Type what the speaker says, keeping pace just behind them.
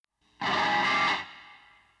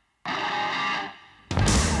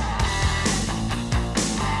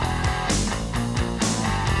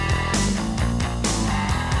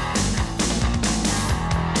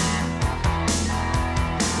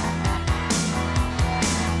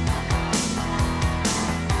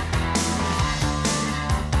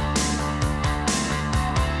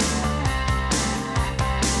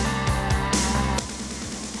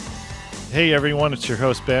Hey everyone, it's your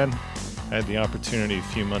host Ben. I had the opportunity a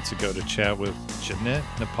few months ago to chat with Jeanette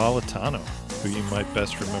Napolitano, who you might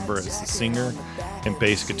best remember as the singer and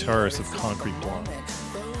bass guitarist of Concrete Blonde.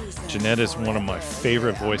 Jeanette is one of my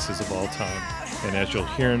favorite voices of all time, and as you'll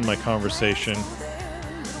hear in my conversation,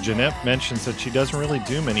 Jeanette mentions that she doesn't really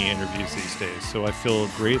do many interviews these days, so I feel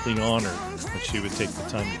greatly honored that she would take the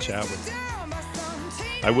time to chat with me.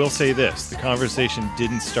 I will say this, the conversation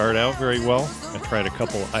didn't start out very well. I tried a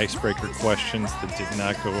couple icebreaker questions that did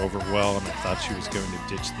not go over well, and I thought she was going to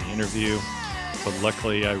ditch the interview. But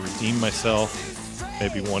luckily, I redeemed myself.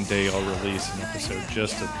 Maybe one day I'll release an episode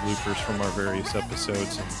just of bloopers from our various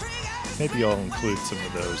episodes, and maybe I'll include some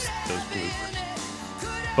of those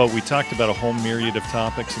bloopers. But we talked about a whole myriad of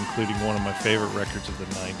topics, including one of my favorite records of the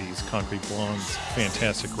 90s, Concrete Blonde's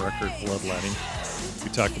fantastic record, Bloodletting.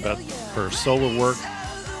 We talked about her solo work.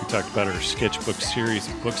 We talked about her sketchbook series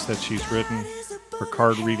of books that she's written, her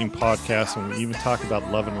card reading podcast, and we even talked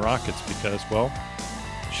about Love and Rockets because, well,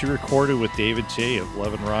 she recorded with David J. of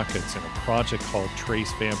Love and Rockets in a project called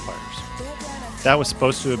Trace Vampires. That was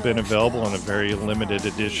supposed to have been available in a very limited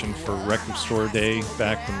edition for Record Store Day,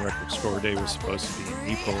 back when Record Store Day was supposed to be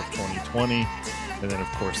in April of 2020. And then, of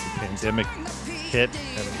course, the pandemic hit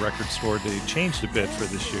and Record Store Day changed a bit for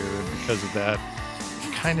this year, and because of that,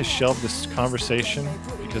 kind of shelved this conversation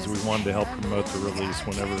because we wanted to help promote the release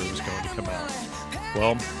whenever it was going to come out.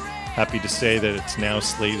 Well, happy to say that it's now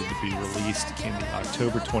slated to be released in the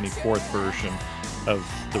October 24th version of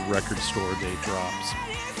the Record Store Day drops.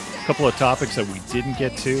 A couple of topics that we didn't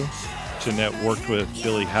get to. Jeanette worked with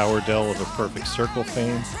Billy Howerdel of A Perfect Circle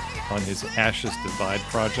fame on his Ashes Divide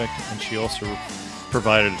project, and she also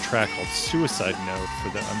provided a track called Suicide Note for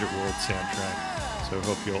the Underworld soundtrack. So I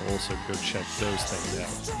hope you'll also go check those things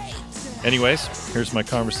out. Anyways, here's my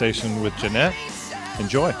conversation with Jeanette.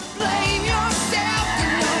 Enjoy.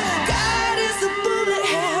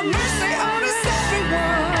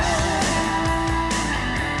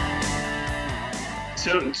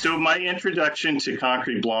 So my introduction to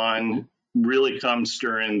Concrete Blonde really comes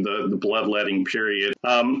during the bloodletting period.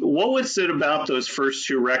 What was it about those first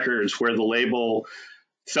two records where the label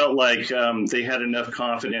felt like they had enough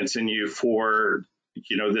confidence in you for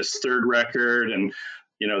this third record, and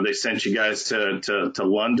they sent you guys to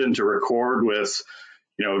London to record with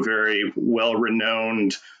a very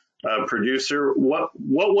well-renowned producer? What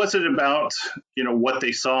was it about what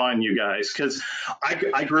they saw in you guys? Because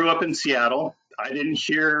I grew up in Seattle. I didn't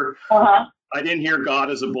hear God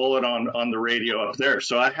is a Bullet on the radio up there,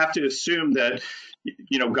 so I have to assume that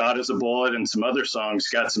God is a Bullet and some other songs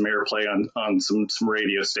got some airplay on some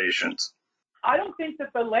radio stations. I don't think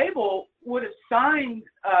that the label would have signed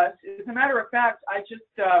us. As a matter of fact, I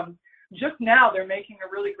just now they're making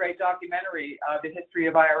a really great documentary, The History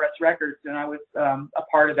of IRS Records, and I was a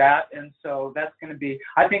part of that. And so that's going to be,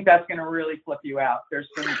 I think that's going to really flip you out.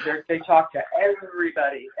 They talk to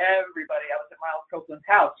everybody. I was at Miles Copeland's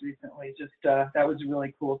house recently. Just that was a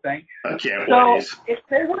really cool thing. I can't wait. So if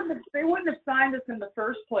they wouldn't have signed us in the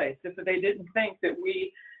first place if they didn't think that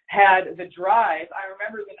we had the drive. I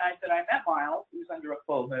remember the night that I met Miles. He was under a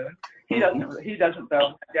full moon. He doesn't though.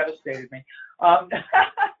 It devastated me.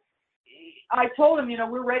 I told him,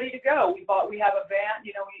 we're ready to go. We have a van.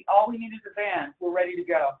 All we need is a van. We're ready to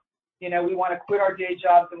go. We want to quit our day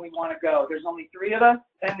jobs and we want to go. There's only three of us,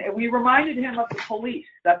 and we reminded him of the Police.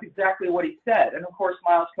 That's exactly what he said. And of course,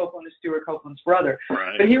 Miles Copeland is Stuart Copeland's brother.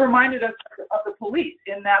 Right. But he reminded us of the Police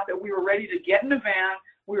in that we were ready to get in a van.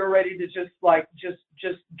 We were ready to just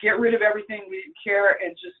get rid of everything we didn't care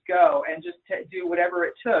and just go and just do whatever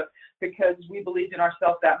it took because we believed in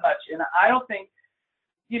ourselves that much. And I don't think,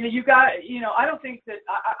 I don't think that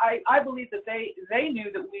I believe that they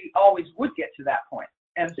knew that we always would get to that point.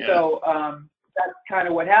 And so that's kind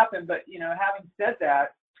of what happened. But, having said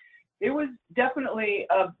that, it was definitely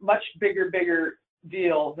a much bigger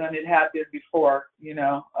deal than it had been before.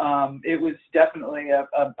 It was definitely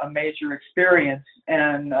a major experience,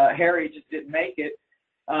 and Harry just didn't make it.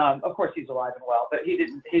 Of course he's alive and well, but he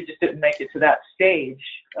just didn't make it to that stage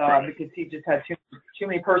because he just had too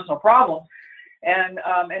many personal problems. And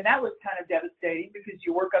that was kind of devastating because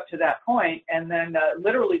you work up to that point, and then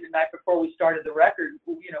literally the night before we started the record,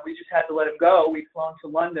 we just had to let him go. We'd flown to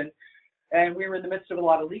London, and we were in the midst of a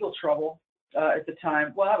lot of legal trouble at the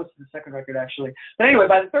time. Well, that was the second record actually. But anyway,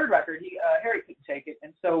 by the third record, Harry couldn't take it,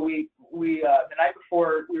 and so we the night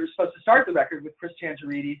before we were supposed to start the record with Chris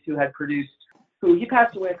Chanterides, who he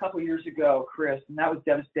passed away a couple years ago, Chris, and that was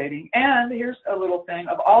devastating. And here's a little thing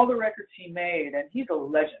of all the records he made, and he's a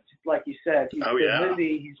legend, like you said. He's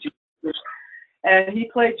Lizzie, and he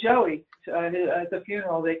played Joey. at the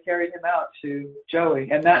funeral, they carried him out to Joey,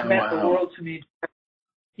 and that meant the wow. world to me.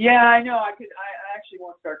 Yeah, I know. I actually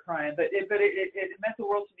won't start crying, but it meant the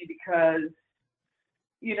world to me because,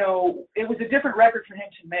 you know, it was a different record for him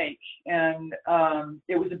to make, and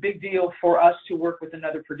it was a big deal for us to work with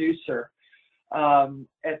another producer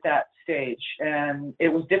at that stage, and it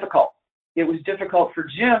was difficult. It was difficult for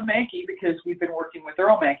Jim Mankey because we've been working with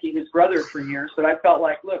Earl Mankey, his brother, for years. But I felt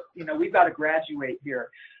like, look, you know, we've got to graduate here,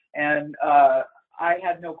 and I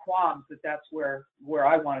had no qualms that that's where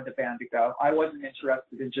I wanted the band to go. I wasn't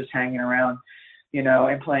interested in just hanging around, you know,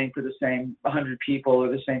 and playing for the same 100 people or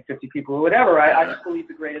the same 50 people or whatever. I just believe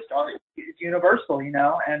the greatest art is universal, you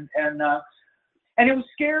know, and it was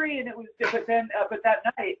scary, and it was, but that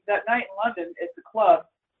night in London at the club,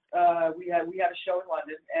 we had a show in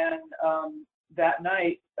London, and that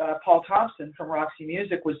night Paul Thompson from Roxy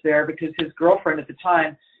Music was there because his girlfriend at the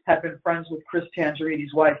time had been friends with Chris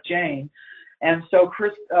Tangeridi's wife Jane, and so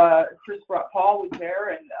Chris brought Paul was there,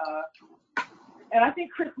 and I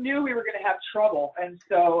think Chris knew we were going to have trouble, and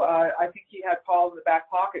so I think he had Paul in the back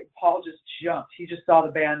pocket. Paul just jumped. He just saw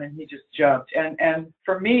the band and he just jumped, and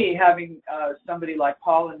for me, having somebody like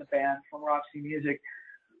Paul in the band from Roxy Music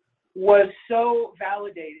was so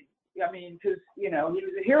validating. I mean, because, you know, he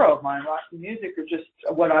was a hero of mine. Roxy Music are just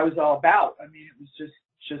what I was all about. I mean, it was just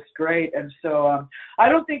great. And so I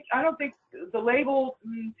don't think the label,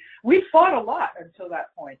 we fought a lot until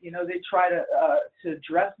that point. You know, they try to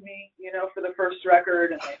dress me, you know, for the first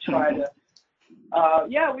record, and they try to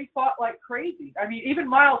we fought like crazy. I mean, even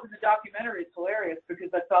Miles in the documentary is hilarious because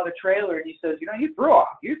I saw the trailer and he says, you know, you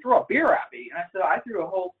threw a beer at me. And I said, I threw a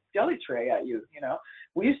whole deli tray at you. You know,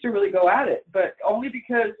 we used to really go at it, but only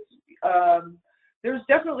because there's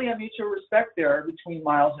definitely a mutual respect there between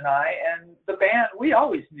Miles and I, and the band. We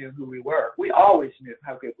always knew who we were. We always knew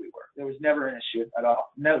how good we were. There was never an issue at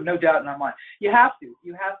all. No doubt in our mind. You have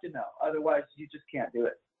to know. Otherwise, you just can't do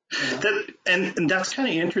it. You know? And that's kind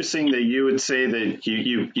of interesting that you would say that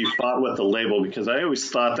you fought with the label, because I always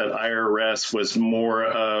thought that IRS was more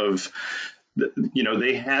of, you know,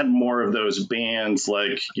 they had more of those bands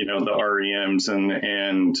like, you know, the REMs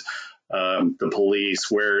and the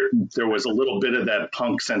Police, where there was a little bit of that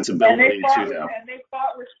punk sensibility to them. And they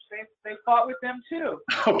fought with them too.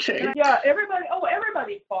 Okay. And yeah,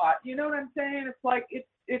 everybody fought. You know what I'm saying? It's like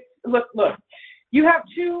it's look. You have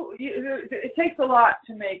it takes a lot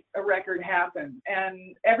to make a record happen,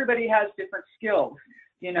 and everybody has different skills.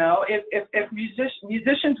 You know, if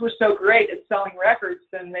musicians were so great at selling records,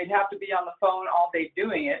 then they'd have to be on the phone all day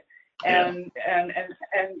doing it. And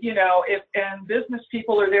you know, and business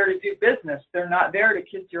people are there to do business. They're not there to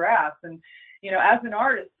kiss your ass. And you know, as an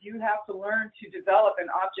artist, you have to learn to develop an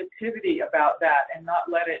objectivity about that and not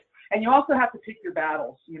let it. And you also have to pick your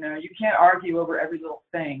battles. You know, you can't argue over every little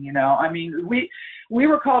thing. You know, I mean, we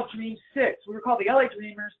were called Dream 6. We were called the LA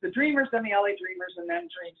Dreamers, the Dreamers, then the LA Dreamers, and then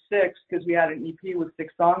Dream 6 because we had an EP with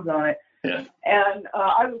 6 songs on it. Yeah. And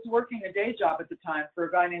I was working a day job at the time for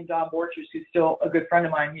a guy named Don Borchers, who's still a good friend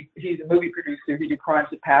of mine. He's a movie producer. He did Crimes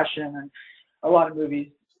of Passion and a lot of movies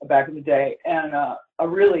back in the day, and a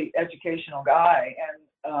really educational guy.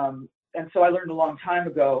 And so I learned a long time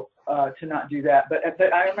ago to not do that. But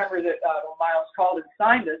I remember that when Miles called and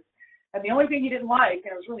signed us, and the only thing he didn't like,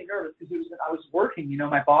 and I was really nervous because I was working, you know,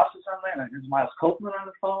 my boss was on there, and there's Miles Copeland on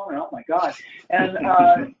the phone, and oh my God. And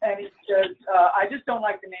he said, I just don't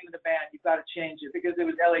like the name of the band. You've got to change it, because it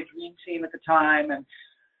was LA Dream Team at the time, and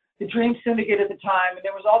the Dream Syndicate at the time, and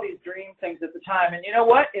there was all these dream things at the time. And you know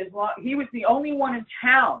what? He was the only one in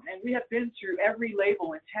town, and we have been through every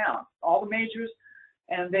label in town, all the majors,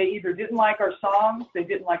 and they either didn't like our songs, they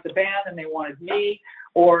didn't like the band, and they wanted me,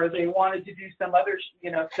 or they wanted to do some other,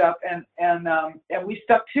 you know, stuff, and we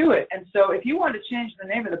stuck to it. And so if you wanted to change the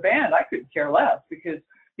name of the band, I couldn't care less, because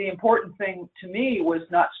the important thing to me was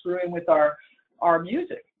not screwing with our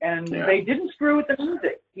music. And they didn't screw with the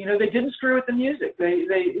music. You know, they didn't screw with the music. They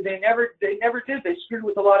never did. They screwed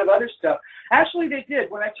with a lot of other stuff. Actually, they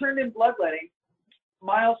did. When I turned in Bloodletting,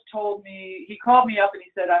 Miles told me, he called me up and he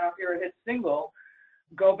said, I don't hear a hit single,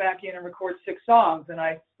 go back in and record 6 songs. And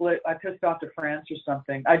I pissed off to France or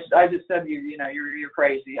something. I just said, you know, you're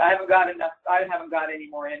crazy. I haven't got any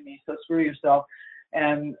more in me, so screw yourself,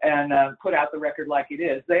 and put out the record like it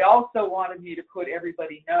is. They also wanted me to put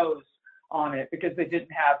Everybody Knows on it because they didn't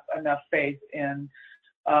have enough faith in,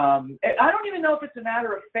 I don't even know if it's a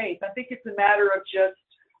matter of faith. I think it's a matter of just,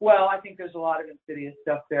 well, I think there's a lot of insidious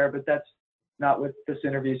stuff there, but that's not what this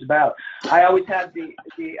interview is about. I always had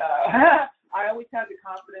I always had the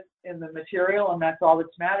confidence in the material, and that's all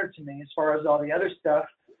that's mattered to me. As far as all the other stuff,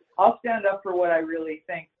 I'll stand up for what I really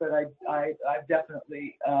think, but I've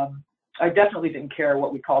definitely I definitely didn't care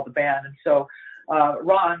what we called the band. And so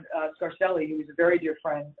Ron Scarcelli, who was a very dear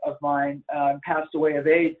friend of mine, passed away of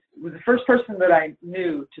AIDS, was the first person that I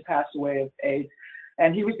knew to pass away of AIDS.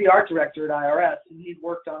 And he was the art director at IRS, and he'd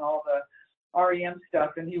worked on all the REM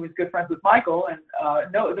stuff, and he was good friends with Michael. And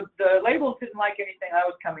no, the labels didn't like anything I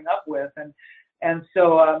was coming up with. And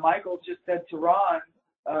so Michael just said to Ron,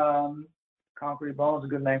 Concrete Blonde is a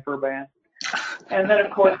good name for a band. And then,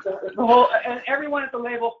 of course, and everyone at the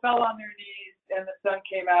label fell on their knees, and the sun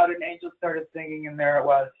came out, and Angels started singing, and there it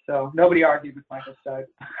was. So nobody argued with Michael Stipe.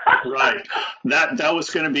 Right. That was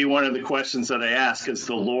going to be one of the questions that I asked, because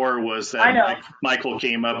the lore was that Michael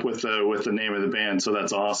came up with the name of the band. So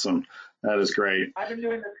that's awesome. That is great. I've been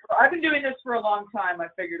doing this for a long time. I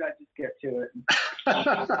figured I'd just get to it.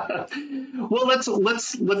 Well,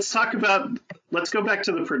 let's talk about. Let's go back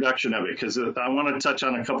to the production of it, because I want to touch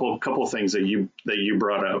on a couple things that you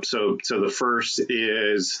brought up. So the first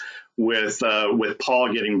is with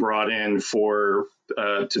Paul getting brought in for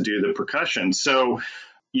to do the percussion. So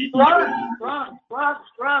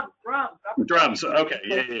drums. Okay,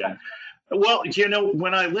 yeah. Well,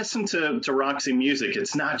 when I listen to Roxy music,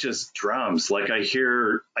 it's not just drums. Like I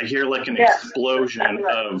hear like an explosion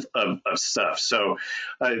of stuff. So,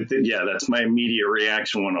 that's my immediate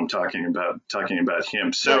reaction when I'm talking about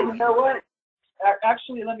him. So, you know what?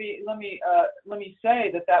 Actually, let me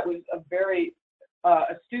say that was a very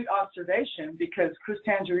astute observation, because Chris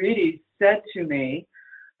Tangerides said to me,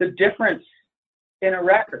 the difference in a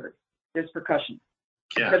record is percussion.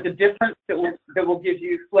 Yeah. But the difference that will give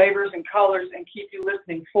you flavors and colors and keep you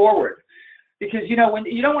listening forward. Because, when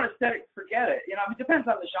you don't want to set it, forget it. It depends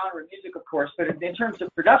on the genre of music, of course, but in terms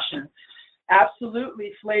of production,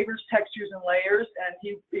 absolutely flavors, textures, and layers. And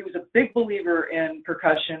he was a big believer in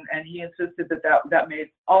percussion, and he insisted that made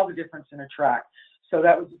all the difference in a track. So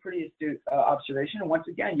that was a pretty astute observation. And once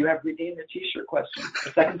again, you have redeemed the T-shirt question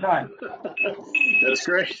the second time. That's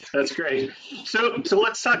great. So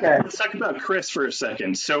let's talk about Chris for a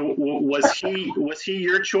second. So was he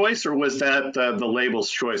your choice, or was that the label's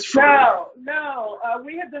choice for? No.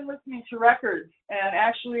 We had been listening to records, and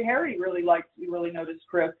actually Harry really noticed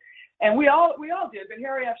Chris. And we all did, but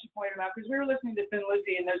Harry actually pointed him out, because we were listening to Thin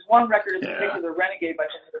Lizzy, and there's one record in particular, Renegade by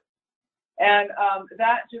Thin Lizzy. And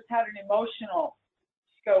that just had an emotional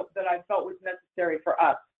scope that I felt was necessary for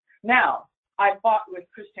us. Now, I fought with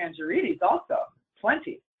Chris Tangerides also,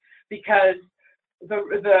 plenty, because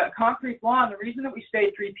the Concrete Blonde, the reason that we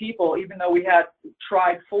stayed 3 people, even though we had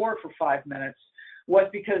tried 4 for 5 minutes, was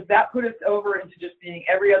because that put us over into just being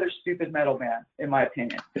every other stupid metal band, in my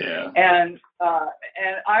opinion. Yeah. And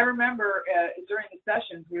I remember during the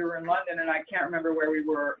sessions, we were in London, and I can't remember where we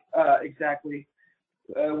were exactly.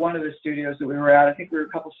 One of the studios that we were at, I think we were a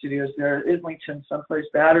couple studios there, Islington, someplace,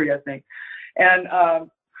 Battery, I think. And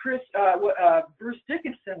Bruce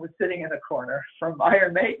Dickinson was sitting in the corner from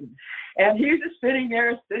Iron Maiden, and he was just sitting there,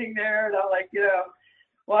 and I'm like,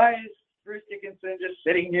 why is Bruce Dickinson just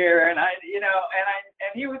sitting here? And and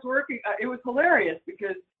he was working. It was hilarious,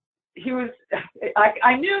 because he was.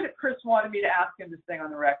 I knew that Chris wanted me to ask him to sing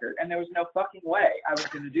on the record, and there was no fucking way I was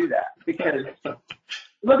going to do that, because.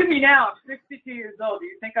 Look at me now. I'm 62 years old. Do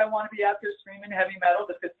you think I want to be out there screaming heavy metal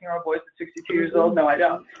to 15-year-old boys at 62 years old? No, I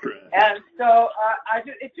don't. And so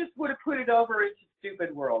it just would have put it over into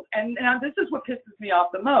stupid world. And now this is what pisses me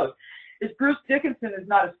off the most, is Bruce Dickinson is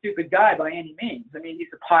not a stupid guy by any means. I mean,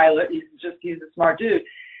 he's a pilot. He's a smart dude.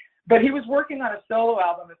 But he was working on a solo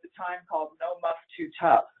album at the time called No Muff Too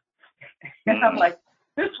Tough. And I'm like,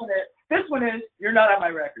 this one is, you're not on my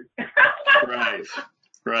record.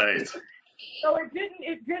 Right. So it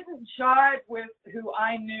didn't jive with who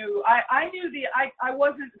I knew. I knew I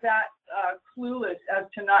wasn't that clueless as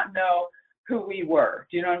to not know who we were.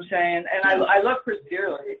 Do you know what I'm saying? And I love Chris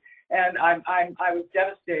dearly, and I was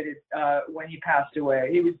devastated when he passed away.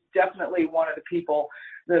 He was definitely one of the people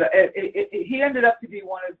that he ended up to be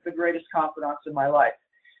one of the greatest confidants in my life.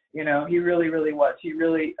 He really, really was. He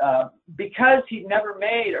really because he never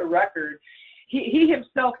made a record. He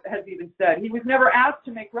himself has even said he was never asked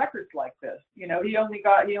to make records like this. He only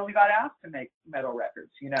got asked to make metal records.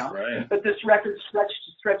 Right. But this record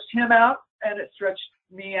stretched him out, and it stretched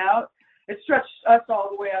me out. It stretched us all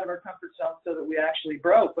the way out of our comfort zone, so that we actually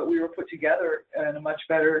broke. But we were put together in a much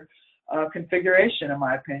better configuration, in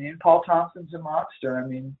my opinion. Paul Thompson's a monster. I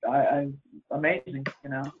mean, I'm amazing.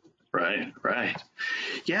 Right.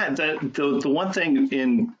 Yeah. The one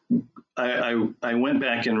thing I went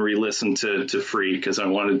back and re-listened to Free, because I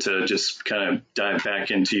wanted to just kind of dive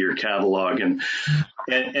back into your catalog. And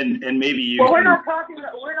and maybe you. Well, we're not talking.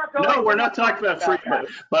 We're not going. No, we're not talking about Free, that.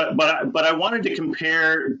 but I wanted to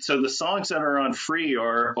compare. So the songs that are on Free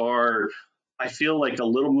are I feel like a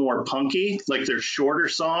little more punky, like they're shorter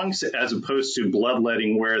songs as opposed to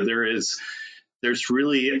Bloodletting, where there's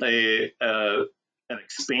really an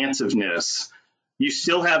expansiveness. You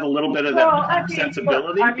still have a little bit of that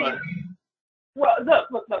sensibility, but. Well,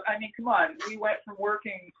 look. I mean, come on. We went from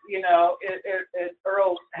working, at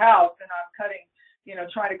Earl's house, and I'm cutting,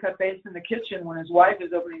 trying to cut bass in the kitchen when his wife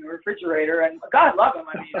is opening the refrigerator. And God love him.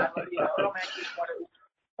 I mean,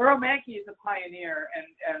 Earl Mankey is a pioneer,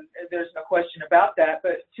 and there's no question about that.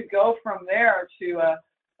 But to go from there to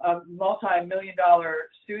a multi-million-dollar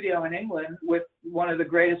studio in England with one of the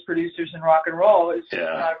greatest producers in rock and roll is just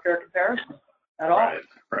not a fair comparison at all.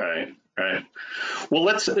 Right. Well,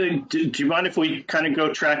 let's. Do you mind if we kind of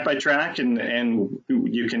go track by track, and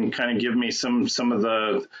you can kind of give me some of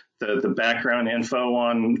the background info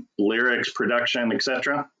on lyrics, production,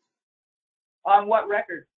 etc. On what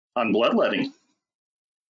record? On Bloodletting.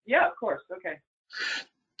 Yeah, of course. Okay.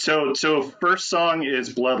 So first song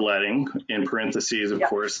is Bloodletting, in parentheses, of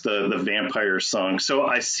course, the vampire song. So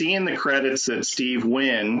I see in the credits that Steve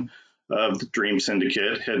Wynn of the Dream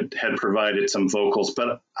Syndicate had provided some vocals,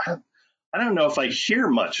 but I don't know if I hear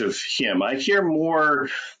much of him. I hear more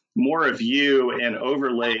of you and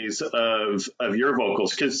overlays of your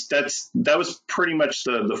vocals, because that was pretty much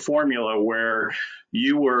the formula where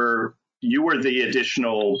you were the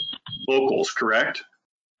additional vocals, correct?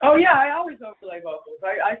 Oh yeah, I always overlay vocals.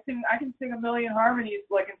 I can sing a million harmonies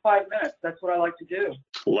like in 5 minutes. That's what I like to do.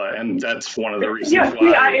 Well, and that's one of the reasons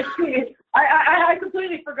why. I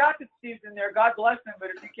completely forgot that Steve's in there. God bless him, but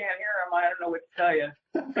if you can't hear him, I don't know what to tell you.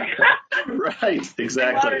 Right,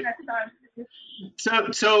 exactly.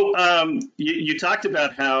 So you talked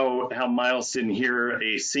about how Miles didn't hear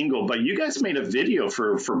a single, but you guys made a video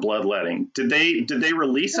for Bloodletting. Did they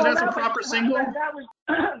release it as a proper single?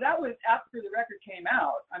 That was after the record came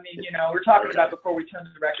out. I mean, we're talking about before we turned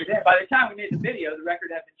the record in. By the time we made the video, the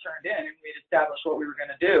record had been turned in, and we'd established what we were going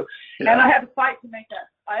to do. Yeah. And I had to fight to make that.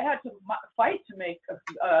 I had to fight to make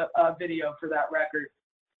a video for that record.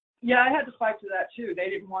 Yeah, I had to fight for that too. They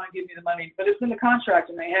didn't want to give me the money, but it's in the contract,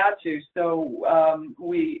 and they had to. So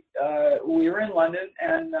we were in London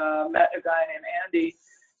and met a guy named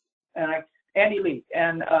Andy Lee,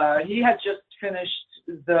 and he had just finished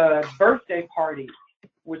the Birthday Party,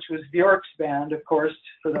 which was Bjork's band, of course,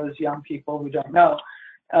 for those young people who don't know.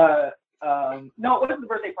 No, it wasn't the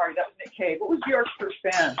Birthday Party. That was Nick Cave. What was Bjork's first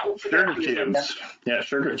band? Sugar Cubes. Yeah,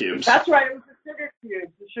 Sugar Cubes. That's right. It was the Sugar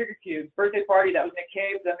Cubes. The Sugar Cubes. Birthday Party. That was Nick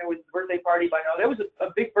Cave. Then there was the Birthday Party by There was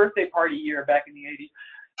a big birthday party year back in the 80s.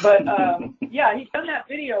 But yeah, he'd done that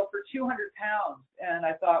video for 200 pounds, and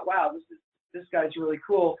I thought, wow, this guy's really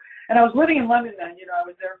cool. And I was living in London then. I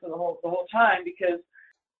was there for the whole time because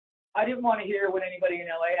I didn't want to hear what anybody in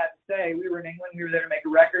LA had to say. We were in England. We were there to make a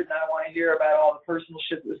record, and I didn't want to hear about all the personal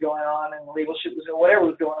shit that was going on and the legal shit whatever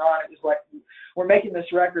was going on. It was like, we're making this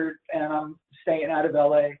record, and I'm staying out of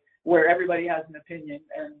LA, where everybody has an opinion,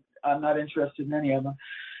 and I'm not interested in any of them.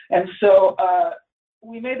 And so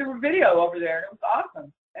we made the video over there, and it was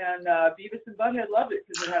awesome. And Beavis and Butthead loved it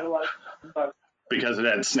because it had a lot of bugs. Because it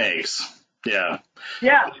had snakes. Yeah.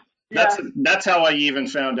 Yeah. That's how I even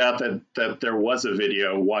found out that there was a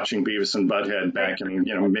video watching Beavis and Butthead back in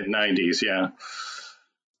mid '90s. Yeah.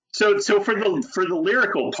 So for the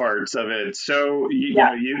lyrical parts of it, so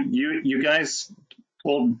you guys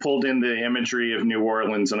pulled in the imagery of New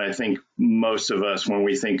Orleans, and I think most of us, when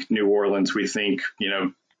we think New Orleans, we think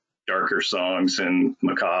darker songs and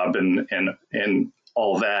macabre and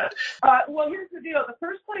all that. Well, here's the deal. The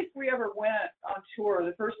first place we ever went on tour,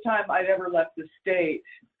 the first time I'd ever left the state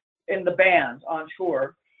in the band on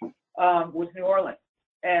tour, was New Orleans.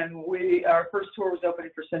 And our first tour was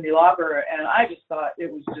opening for Cyndi Lauper, and I just thought it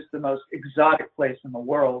was just the most exotic place in the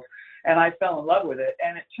world. And I fell in love with it.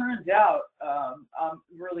 And it turns out I'm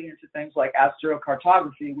really into things like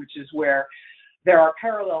astrocartography, which is where there are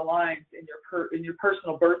parallel lines in your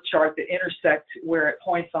personal birth chart that intersect where it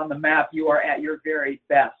points on the map. You are at your very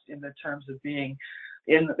best in the terms of being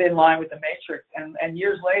in line with the matrix. And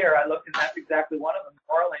years later, I looked, and that's exactly one of them,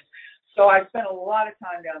 New Orleans. So I spent a lot of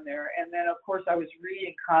time down there. And then, of course, I was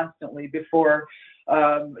reading constantly before,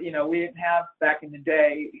 we didn't have back in the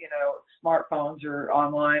day, smartphones or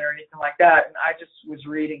online or anything like that. And I just was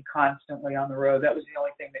reading constantly on the road. That was the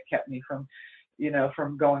only thing that kept me from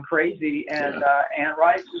going crazy. And Anne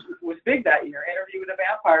Rice was big that year. Interview with a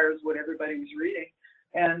Vampire is what everybody was reading.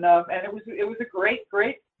 And it was a great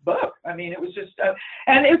book. I mean, it was just,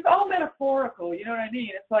 and it's all metaphorical. You know what I mean?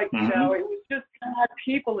 It's like, you know, it was just God,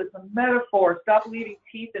 people. It's a metaphor. Stop leaving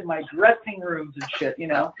teeth in my dressing rooms and shit. You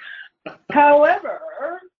know.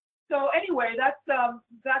 However, so anyway, that's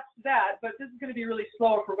that. But this is going to be really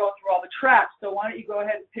slow if we're going through all the tracks. So why don't you go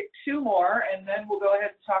ahead and pick two more, and then we'll go ahead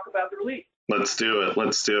and talk about the release. Let's do it.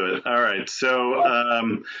 Let's do it. All right. So,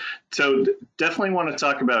 so definitely want to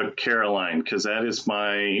talk about Caroline, because that is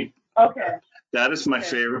my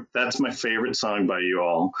favorite. That's my favorite song by you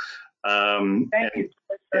all. Thank you.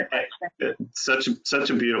 Such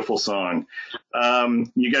a beautiful song.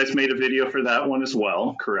 You guys made a video for that one as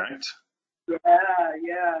well, correct?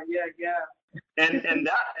 Yeah.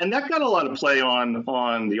 And that got a lot of play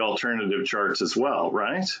on the alternative charts as well,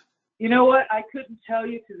 right? You know what? I couldn't tell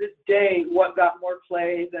you to this day what got more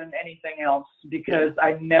play than anything else, because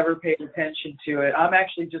I never paid attention to it. I'm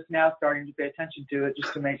actually just now starting to pay attention to it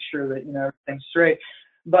just to make sure that, you know, everything's straight.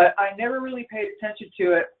 But I never really paid attention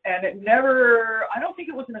to it, and I don't think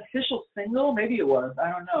it was an official single. Maybe it was. I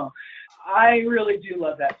don't know. I really do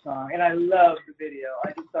love that song, and I love the video.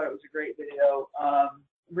 I just thought it was a great video.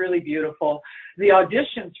 Really beautiful. The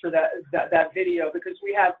auditions for that video, because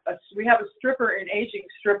we have a stripper, an aging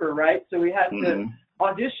stripper, right? So we had to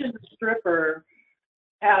audition the stripper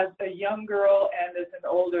as a young girl and as an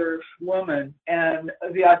older woman, and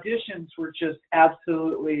the auditions were just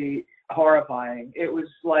absolutely horrifying. It was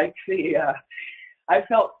like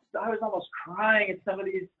I was almost crying at some of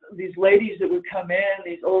these ladies that would come in,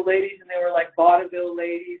 these old ladies, and they were like vaudeville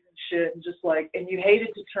ladies and shit, and just like, and you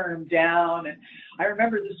hated to turn them down. And I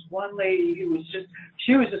remember this one lady who was just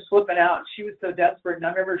flipping out, and she was so desperate. And I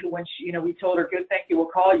remember when she, you know, we told her, good, thank you, we'll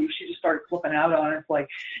call you. She just started flipping out on us, like,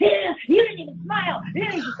 yeah, you didn't even smile.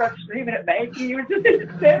 Yeah, she started screaming at Maggie. It was just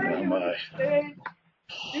insane.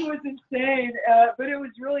 It was insane. But it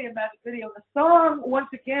was really a magic video. The song, once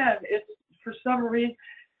again, it's for some reason,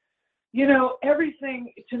 you know,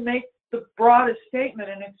 everything to make the broadest statement,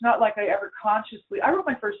 and it's not like I wrote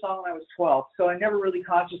my first song when I was 12, so I never really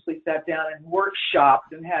consciously sat down and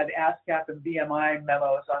workshopped and had ASCAP and BMI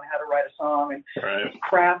memos on how to write a song and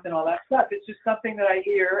craft and all that stuff. It's just something that I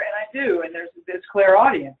hear and I do, and there's this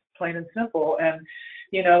clairaudience, plain and simple. And,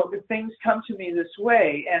 you know, things come to me this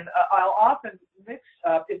way, and I'll often mix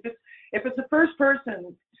up. If it's a first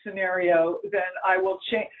person scenario, then I will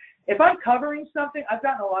change. If I'm covering something, I've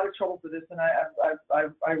gotten a lot of trouble for this, and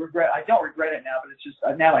I regret. I don't regret it now, but it's just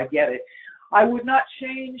now I get it. I would not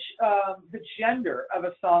change the gender of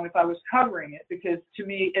a song if I was covering it, because to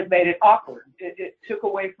me it made it awkward. It took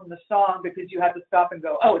away from the song, because you had to stop and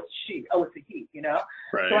go, oh, it's she, oh, it's a he, you know.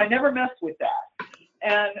 Right. So I never messed with that,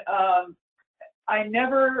 and I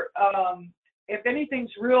never. If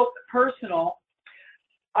anything's real personal,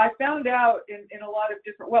 I found out in a lot of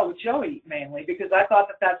different, well, with Joey mainly, because I thought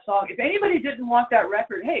that song, if anybody didn't want that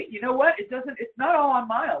record, hey, you know what? It's not all on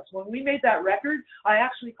Miles. When we made that record, I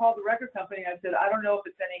actually called the record company and I said, I don't know if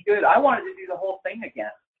it's any good. I wanted to do the whole thing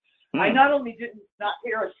again. I not only didn't not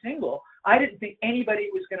hear a single, I didn't think anybody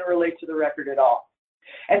was going to relate to the record at all.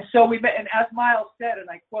 And so we met, and as Miles said, and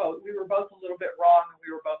I quote, we were both a little bit wrong and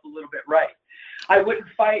we were both a little bit right. I wouldn't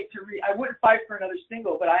fight for another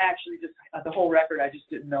single, but I actually just, the whole record, I just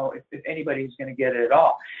didn't know if anybody was going to get it at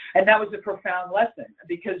all. And that was a profound lesson,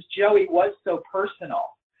 because Joey was so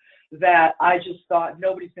personal that I just thought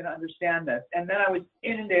nobody's going to understand this. And then I was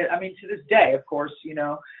inundated. I mean, to this day, of course, you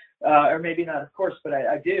know, or maybe not, of course, but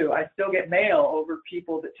I do. I still get mail over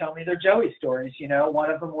people that tell me their Joey stories. You know,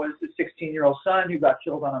 one of them was the 16-year-old son who got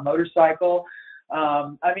killed on a motorcycle.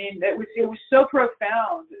 I mean, it was so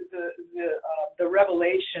profound, the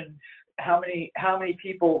revelation, how many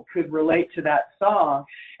people could relate to that song.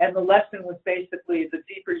 And the lesson was basically, the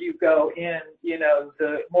deeper you go in, you know,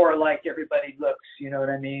 the more alike everybody looks. You know what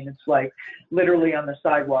I mean? It's like literally on the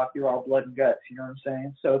sidewalk, you're all blood and guts. You know what I'm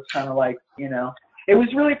saying? So it's kind of like, you know. It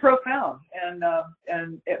was really profound,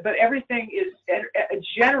 but everything is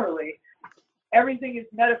generally, everything is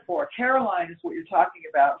metaphor. Caroline is what you're talking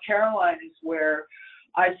about. Caroline is where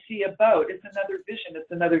I see a boat. It's another vision.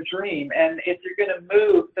 It's another dream. And if you're going to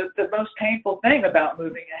move, the most painful thing about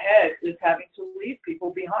moving ahead is having to leave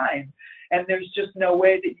people behind. And there's just no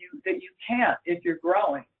way that you can't if you're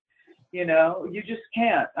growing. You know, you just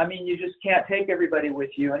can't. I mean, you just can't take everybody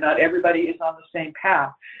with you, and not everybody is on the same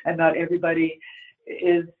path, and not everybody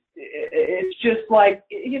is. It's just like,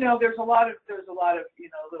 you know, there's a lot of you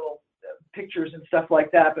know, little pictures and stuff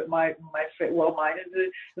like that. But mine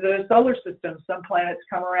is the solar system. Some planets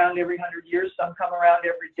come around every 100 years, some come around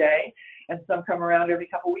every day, and some come around every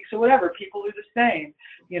couple of weeks or whatever. People are the same,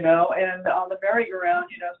 you know. And on the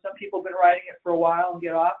merry-go-round, you know, some people have been riding it for a while and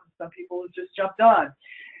get off, and some people have just jumped on.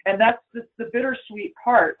 And that's the bittersweet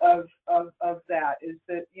part of that, is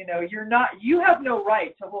that, you know, you have no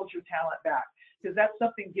right to hold your talent back, because that's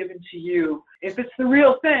something given to you. If it's the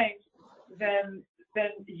real thing, then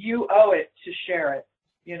you owe it to share it,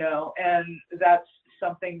 you know, and that's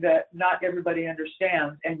something that not everybody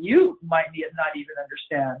understands, and you might not even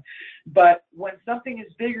understand. But when something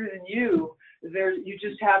is bigger than you, you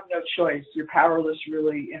just have no choice. You're powerless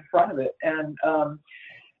really in front of it.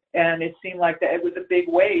 And it seemed like that it was a big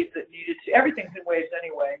wave that needed to, everything's in waves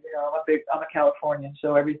anyway. You know, I'm a Californian,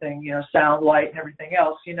 so everything, you know, sound, light, and everything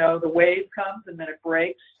else, you know, the wave comes and then it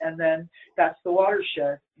breaks, and then that's the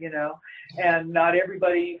watershed, you know, and not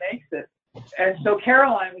everybody makes it. And so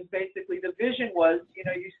Caroline was basically, the vision was, you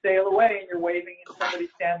know, you sail away and you're waving and somebody's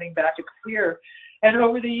standing back at the pier. And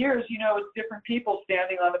over the years, you know, it's different people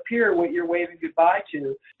standing on the pier what you're waving goodbye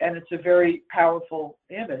to. And it's a very powerful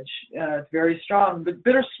image. It's very strong, but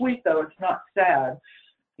bittersweet, though. It's not sad.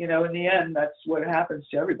 You know, in the end, that's what happens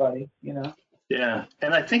to everybody, you know. Yeah.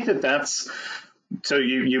 And I think that's, so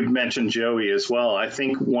you mentioned Joey as well. I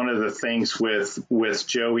think one of the things with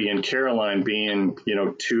Joey and Caroline being, you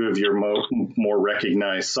know, two of your more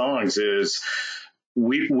recognized songs is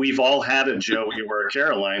we've all had a Joey or a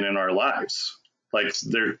Caroline in our lives. Like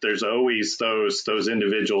there's always those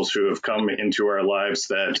individuals who have come into our lives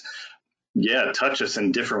that, yeah, touch us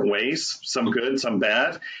in different ways, some good, some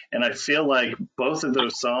bad. And I feel like both of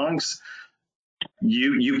those songs,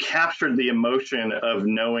 you captured the emotion of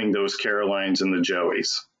knowing those Carolines and the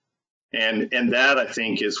Joeys. And that, I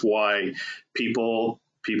think, is why people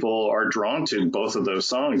are drawn to both of those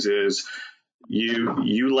songs, is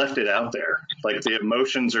you left it out there. Like the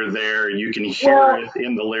emotions are there. You can hear it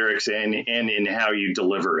in the lyrics and in how you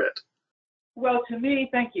deliver it. Well, to me,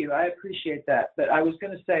 thank you. I appreciate that. But I was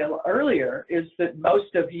going to say earlier is that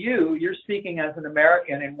most of you're speaking as an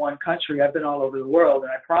American in one country. I've been all over the world,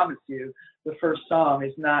 and I promise you, the first song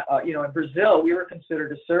is not, you know, in Brazil, we were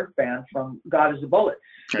considered a surf band from God is a Bullet.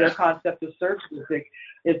 Their concept of surf music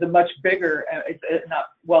is a much bigger, it's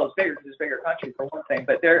bigger because it's a bigger country for one thing,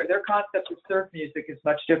 but their concept of surf music is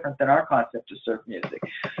much different than our concept of surf music.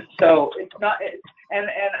 So it's not, and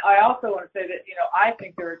I also want to say that, you know, I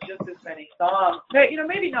think there are just as many songs, you know,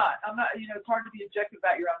 maybe not, I'm not, you know, it's hard to be objective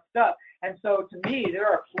about your own stuff. And so to me, there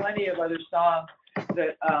are plenty of other songs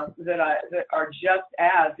that are just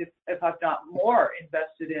as, if I've not more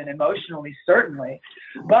invested in emotionally, certainly.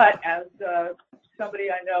 But as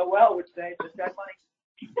somebody I know well would say, just that money.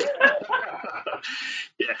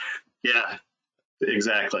 Yeah,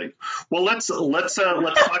 exactly. Well, let's talk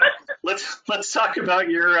about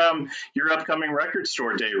your upcoming Record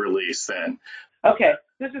Store Day release then. Okay,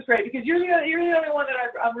 this is great because you're the only one that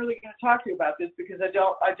I'm really going to talk to you about this, because I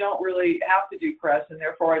don't really have to do press, and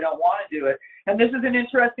therefore I don't want to do it. And this is an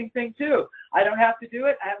interesting thing too. I don't have to do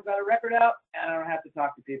it. I haven't got a record out, and I don't have to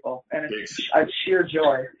talk to people, and it's a sheer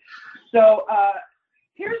joy. So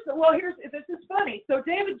this is funny. So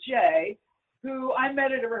David J., who I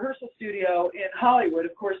met at a rehearsal studio in Hollywood,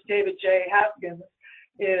 of course, David J. Haskins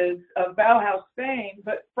is of Bauhaus fame,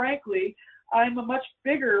 but frankly, I'm a much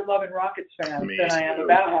bigger Love and Rockets fan than I am a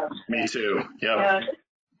Bauhaus fan. Me too. Yeah.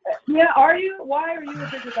 Yeah. Are you? Why are you a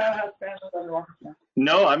bigger Bauhaus fan than Love and Rockets fan?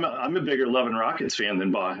 No, I'm a bigger Love and Rockets fan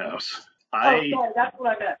than Bauhaus. Sorry, that's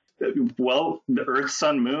what I meant. Well, the Earth,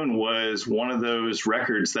 Sun, Moon was one of those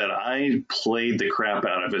records that I played the crap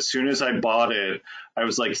out of. As soon as I bought it, I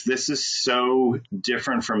was like, this is so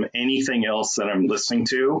different from anything else that I'm listening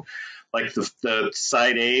to. Like the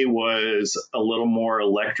side A was a little more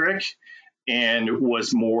electric and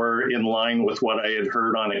was more in line with what I had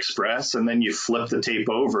heard on Express. And then you flip the tape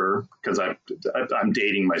over, because I'm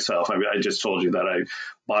dating myself. I just told you that I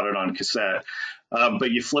bought it on cassette.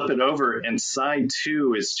 But you flip it over, and side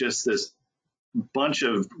 2 is just this bunch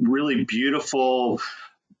of really beautiful,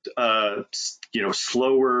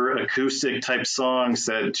 slower acoustic type songs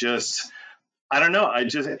that just, I don't know.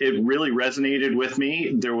 It really resonated with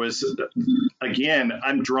me. There was, again,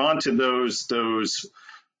 I'm drawn to those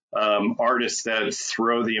artists that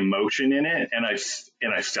throw the emotion in it, and I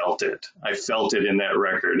felt it. I felt it in that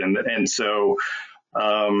record, and so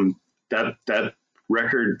that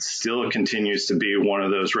record still continues to be one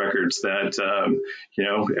of those records that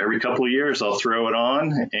every couple of years I'll throw it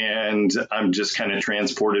on, and I'm just kind of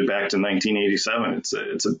transported back to 1987.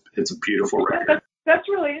 It's a beautiful record. That's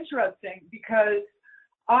really interesting, because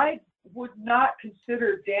I would not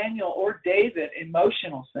consider Daniel or David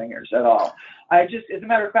emotional singers at all. As a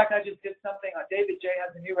matter of fact, I just did something on David J.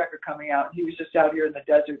 has a new record coming out, and he was just out here in the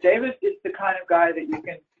desert. David is the kind of guy that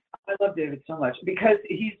I love David so much because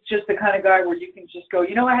he's just the kind of guy where you can just go,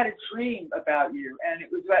 you know, I had a dream about you, and it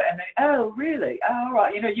was, and then, oh, really? Oh,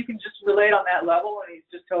 right. You know, you can just relate on that level, and he's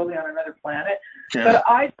just totally on another planet. Yeah. But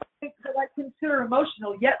I think that I consider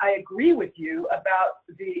emotional, yet I agree with you about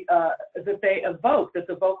that they evoke, that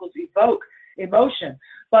the vocals evoke emotion.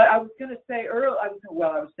 But I was going to say earlier, I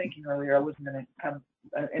was thinking earlier, I wasn't going to come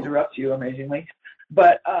interrupt you amazingly,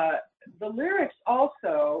 but the lyrics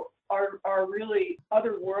also are really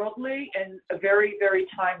otherworldly and very, very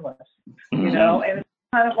timeless, you know, and it's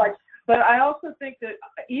kind of like, but I also think that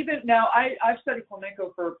even now, I've studied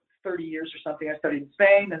flamenco for 30 years or something. I studied in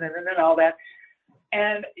Spain and then all that.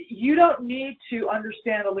 And you don't need to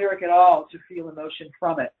understand a lyric at all to feel emotion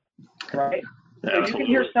from it, right? So you can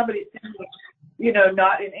hear somebody singing, you know,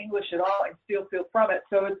 not in English at all and still feel from it.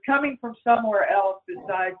 So it's coming from somewhere else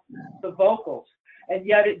besides the vocals. And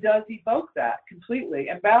yet it does evoke that completely.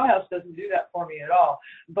 And Bauhaus doesn't do that for me at all.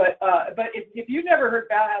 But if you've never heard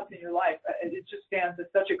Bauhaus in your life, it just stands as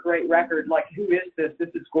such a great record. Like, who is this? This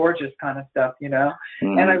is gorgeous kind of stuff, you know?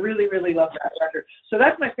 Mm-hmm. And I really, really love that record. So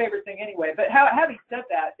that's my favorite thing anyway. But having said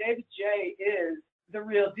that, David J. is the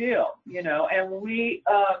real deal, you know? And we,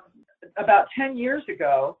 about 10 years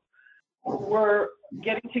ago, we're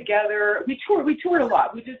getting together. We toured a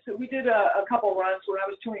lot. We did a couple runs when I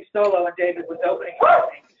was touring solo and David was opening.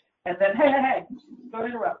 And then hey, don't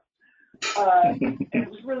interrupt. And it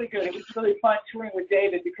was really good. It was really fun touring with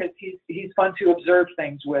David because he's fun to observe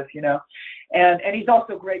things with, you know. And he's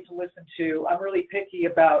also great to listen to. I'm really picky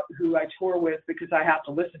about who I tour with because I have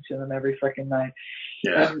to listen to them every freaking night.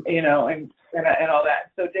 Yeah. And you know, and all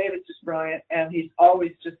that. So David's just brilliant, and he's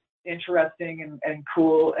always just interesting and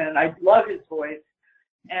cool, and I love his voice.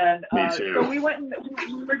 And so we went and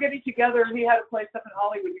we were getting together. He had a place up in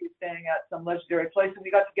Hollywood he was staying at, some legendary place, and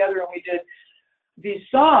we got together and we did these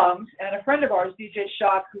songs. And a friend of ours, DJ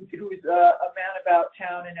Shock, who's a man about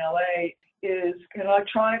town in LA, is an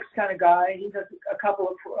electronics kind of guy. He has a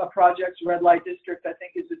couple of projects. Red Light District, I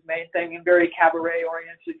think, is his main thing, and very cabaret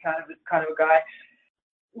oriented kind of a guy.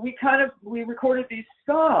 We recorded these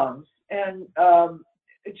songs, and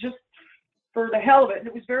just for the hell of it. And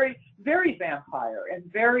it was very, very vampire and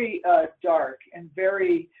very dark and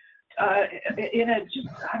very, in a just,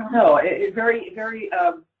 I don't know, very, very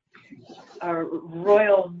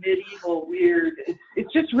royal, medieval, weird.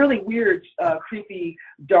 It's just really weird, creepy,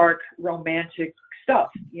 dark, romantic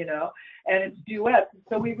stuff, you know, and it's duets.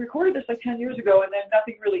 So we recorded this like 10 years ago, and then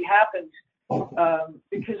nothing really happened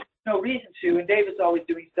because no reason to, and David's always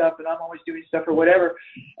doing stuff and I'm always doing stuff or whatever.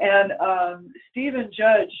 And Stephen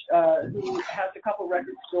Judge, who has a couple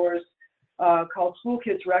record stores called School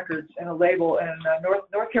Kids Records and a label in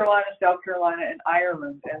North Carolina, South Carolina, and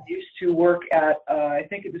Ireland, and used to work at I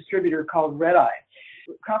think a distributor called Red Eye.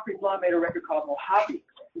 Concrete Blonde made a record called Mojave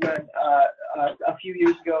when a few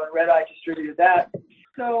years ago, and Red Eye distributed that.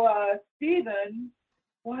 So Stephen,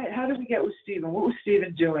 how did we get with Stephen? What was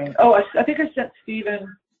Stephen doing? Oh, I think I sent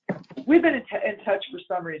Stephen. We've been in touch for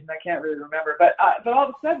some reason. I can't really remember. But all of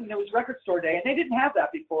a sudden, there was Record Store Day, and they didn't have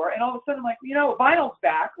that before. And all of a sudden, I'm like, you know, vinyl's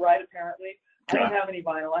back, right, apparently. I don't have any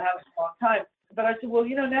vinyl. I haven't in a long time. But I said, well,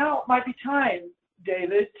 you know, now might be time,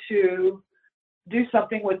 David, to do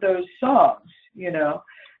something with those songs, you know.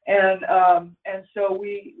 And so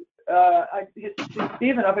I hit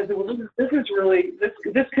Stephen up. I said, well, this is really,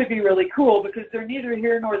 this could be really cool because they're neither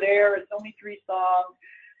here nor there. It's only 3 songs.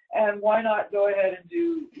 And why not go ahead and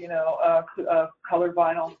do, you know, a colored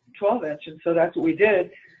vinyl 12-inch? And so that's what we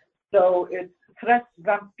did. So it's Tres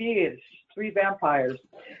Vampires, 3 vampires.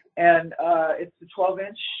 And it's the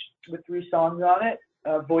 12-inch with 3 songs on it.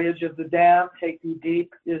 Voyage of the Damned, Take Me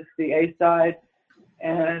Deep is the A-side.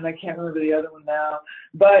 And I can't remember the other one now.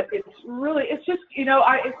 But it's just, you know,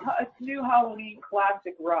 it's new Halloween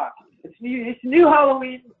classic rock. It's new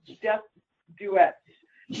Halloween death duets.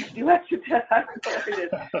 Duets to death, I don't know what it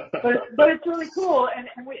is. But it's really cool. And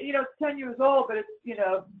we, you know, it's 10 years old, but it's, you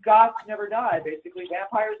know, goths never die, basically.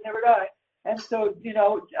 Vampires never die. And so, you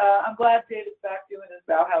know, I'm glad David's back doing his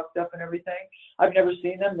Bauhaus stuff and everything. I've never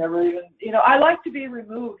seen them, never even, you know, I like to be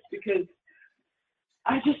removed because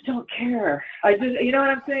I just don't care. You know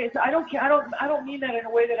what I'm saying? I don't care. I don't mean that in a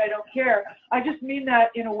way that I don't care. I just mean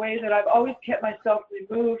that in a way that I've always kept myself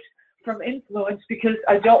removed from influence because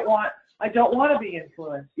I don't want to be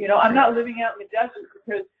influenced. You know, I'm not living out in the desert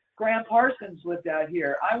because Graham Parsons lived out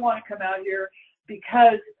here. I want to come out here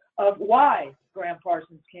because of why Graham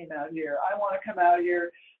Parsons came out here. I want to come out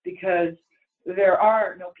here because there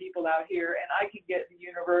are no people out here, and I can get the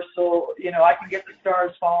universal, you know, I can get the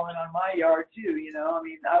stars falling on my yard too, you know. I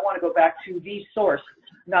mean, I want to go back to the source,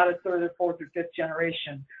 not a 3rd or 4th or 5th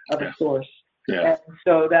generation of a source. Yeah. And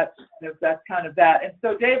so that's kind of that. And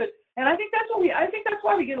so David, and I think that's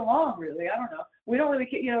why we get along, really. I don't know. We don't really,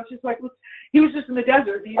 it's just like, he was just in the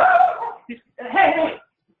desert. He's hey.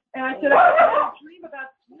 And I said, I had a dream about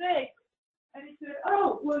snakes. And he said,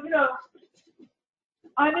 oh, well,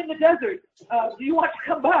 I'm in the desert. Do you want to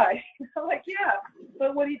come by? I'm like, yeah.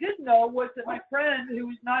 But what he didn't know was that my friend, who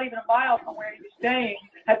was not even a mile from where he was staying,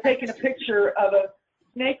 had taken a picture of a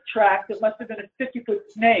snake track that must have been a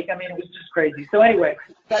 50-foot snake. I mean, it was just crazy. So anyway,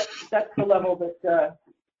 that's the level that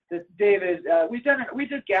David. We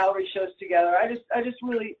did gallery shows together. I just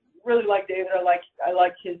really like David. I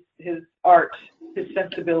like his art, his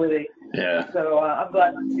sensibility. Yeah. So I'm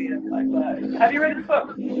glad to see it. I'm glad. Have you read the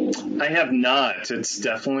book? I have not. It's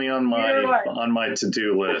definitely on my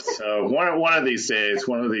to-do list. So one of these days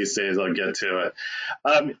I'll get to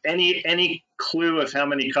it. Any clue of how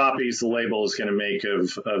many copies the label is going to make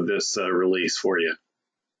of this release for you?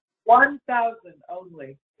 1,000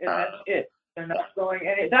 only, and that's it. They're not going.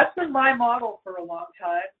 And that's been my model for a long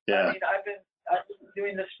time. Yeah. I mean, I've been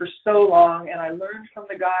doing this for so long, and I learned from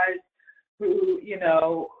the guys who,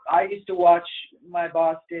 I used to watch my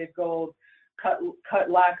boss Dave Gold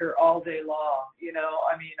cut lacquer all day long.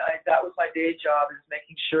 I mean, that was my day job, is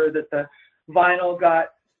making sure that the vinyl got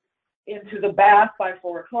into the bath by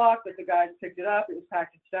 4 o'clock, that the guys picked it up. It was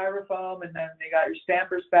packed in styrofoam, and then they got your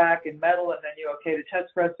stampers back in metal, and then you okayed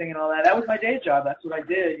test pressing and all that. That was my day job. That's what I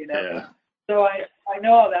did. Yeah. So I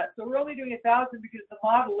know all that. So we're only doing 1,000 because the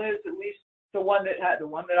model is, at least the one that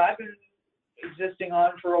I've been existing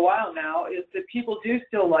on for a while now, is that people do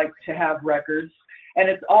still like to have records, and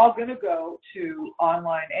it's all going to go to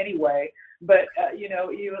online anyway. But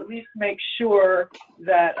you at least make sure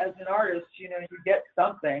that as an artist, you get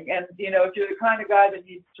something. And if you're the kind of guy that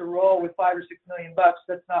needs to roll with $5 or $6 million,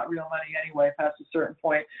 that's not real money anyway, past a certain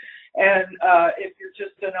point. And if you're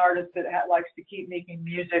just an artist that likes to keep making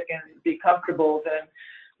music and be comfortable, then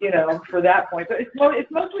for that point. But it's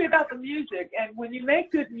mostly about the music. And when you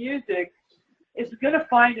make good music, it's going to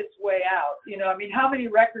find its way out. I mean, how many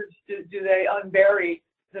records do they unbury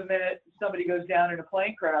the minute somebody goes down in a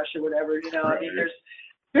plane crash or whatever? Right. I mean, there's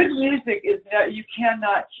good music is that you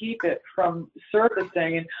cannot keep it from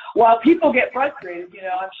surfacing. And while people get frustrated,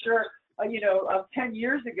 I'm sure, 10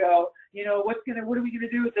 years ago, what are we going to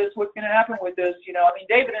do with this? What's going to happen with this? I mean,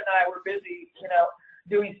 David and I were busy,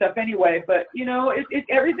 doing stuff anyway, but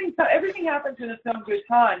everything happens in its own good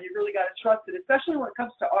time. You really got to trust it, especially when it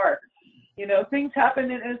comes to art. Things happen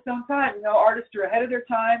in its own time. Artists are ahead of their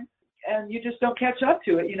time, and you just don't catch up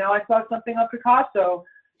to it. I saw something on Picasso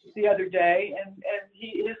the other day, and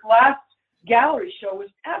his last gallery show was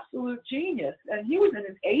absolute genius, and he was in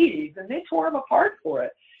his 80s, and they tore him apart for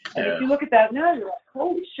it. And if you look at that now, you're like,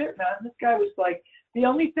 holy shit, man, this guy was like, the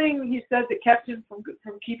only thing he said that kept him from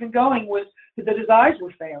keeping going was that his eyes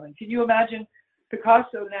were failing. Can you imagine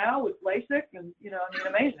Picasso now with LASIK? And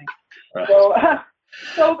amazing. Right.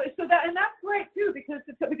 So that, and that's great too, because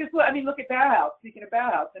I mean, look at Bauhaus. Speaking of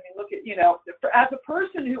Bauhaus, I mean, look at as a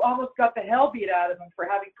person who almost got the hell beat out of him for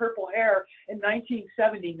having purple hair in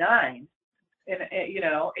 1979 in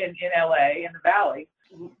LA in the Valley.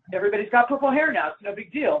 Everybody's got purple hair now. It's no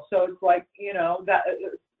big deal. So it's like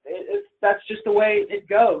that's just the way it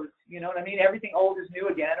goes. You know what I mean? Everything old is new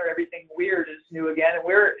again, or everything weird is new again. And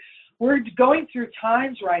we're going through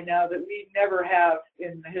times right now that we never have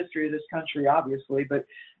in the history of this country, obviously, but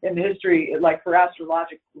in the history, like for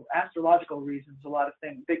astrological reasons, a lot of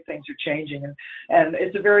big things are changing, and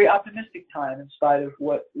it's a very optimistic time in spite of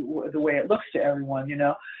the way it looks to everyone,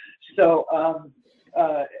 So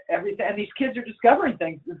everything, and these kids are discovering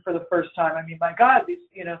things for the first time. I mean, my God, these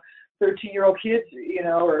 13-year-old kids,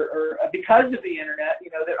 or because of the internet,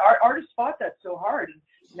 that artists fought that so hard. And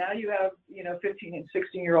now you have, 15 and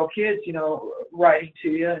 16-year-old kids, writing to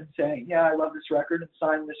you and saying, yeah, I love this record and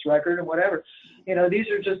sign this record and whatever. These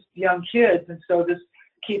are just young kids. And so this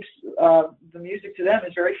keeps the music to them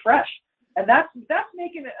is very fresh. And that's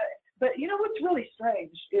making it. But what's really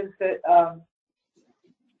strange is that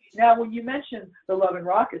now when you mentioned the Love and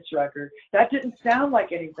Rockets record, that didn't sound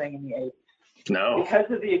like anything in the 80s. No. Because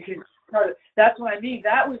of the acoustic part. That's what I mean.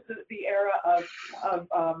 That was the era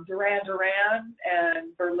of Duran Duran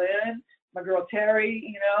and Berlin, my girl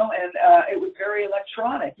Terry, and it was very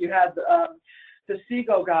electronic. You had the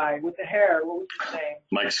Seagull guy with the hair. What was his name?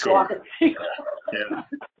 Mike Score.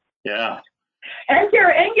 Yeah. And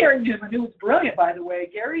Gary Newman, who was brilliant, by the way.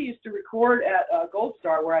 Gary used to record at Gold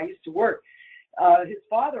Star, where I used to work. His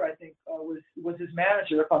father, I think, was his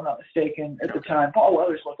manager, if I'm not mistaken, at the time. Paul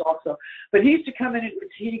Weathers was also. But he used to come in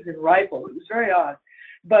fatigues and rifle. It was very odd.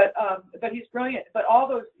 But he's brilliant. But all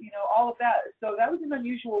those, all of that. So that was an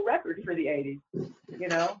unusual record for the 80s,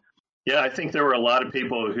 Yeah, I think there were a lot of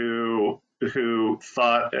people who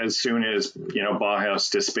thought as soon as, Bauhaus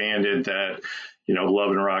disbanded that,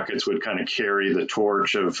 Love and Rockets would kind of carry the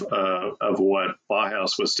torch of what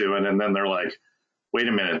Bauhaus was doing. And then they're like, wait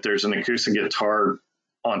a minute, there's an acoustic guitar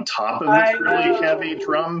on top of this really heavy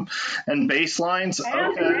drum and bass lines. And,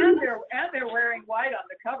 okay. and they're wearing white on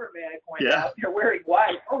the cover, may I point out. They're wearing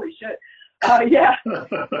white. Holy shit. Yeah.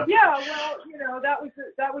 Yeah. Well, that was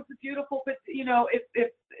a beautiful, but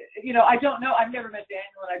if I don't know, I've never met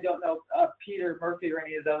Daniel, and I don't know Peter Murphy or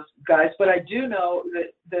any of those guys, but I do know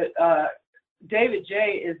that David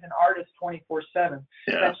J is an artist 24/7.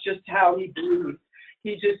 That's just how he breathes.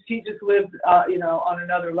 He just lives, on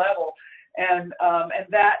another level, and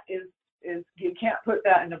that is you can't put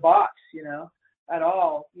that in a box, at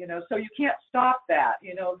all, so you can't stop that.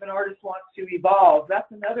 If an artist wants to evolve,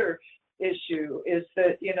 that's another issue, is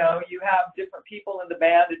that you have different people in the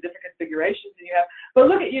band and different configurations, but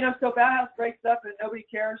look at so Bauhaus breaks up and nobody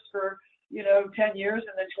cares for 10 years,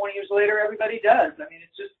 and then 20 years later everybody does. I mean,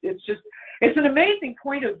 it's an amazing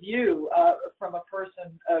point of view from a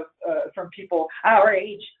person from people our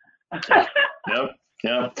age. Yep.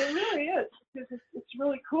 It really is. It's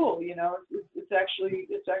really cool. It's actually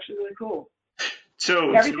really cool.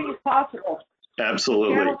 So everything is possible.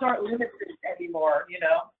 Absolutely. Channels aren't limited anymore.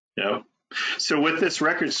 Yep. So with this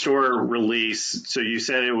record store release, so you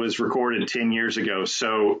said it was recorded 10 years ago.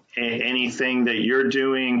 So anything that you're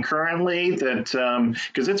doing currently that,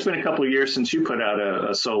 because it's been a couple of years since you put out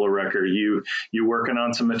a solo record, you working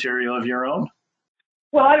on some material of your own?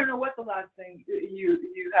 Well, I don't know what the last thing you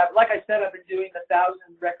have. Like I said, I've been doing the 1,000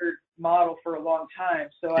 record model for a long time.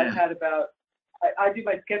 So I've had I do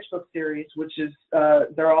my sketchbook series, which is,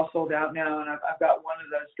 they're all sold out now. And I've got one of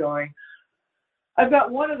those going. And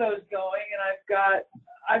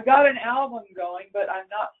I've got an album going, but I'm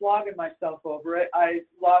not flogging myself over it. I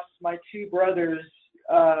lost my two brothers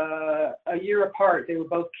a year apart. They were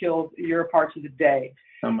both killed a year apart to the day.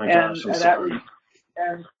 Oh my gosh, I'm sorry.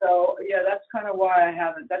 And so, that's kind of why I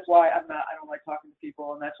haven't. That's why I don't like talking to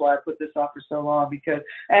people, and that's why I put this off for so long.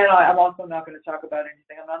 I'm also not going to talk about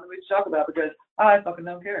anything I'm not in the mood to talk about, because I fucking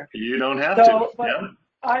don't care. You don't have to. But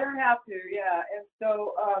I don't have to. Yeah, and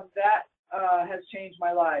so that has changed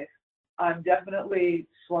my life. I'm definitely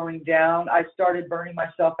slowing down. I started burning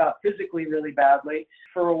myself out physically really badly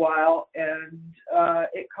for a while, and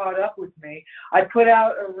it caught up with me. I put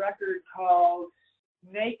out a record called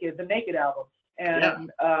Naked, the Naked album. And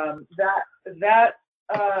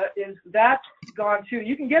that's gone too.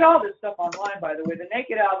 You can get all this stuff online, by the way. The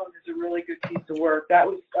Naked album is a really good piece of work. That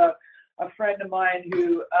was a friend of mine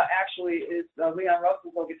who actually is Leon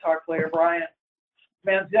Russell's old guitar player, Brian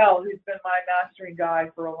Manzel, who's been my mastering guy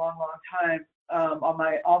for a long, long time on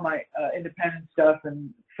all my independent stuff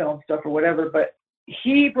and film stuff or whatever. But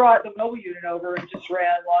he brought the mobile unit over and just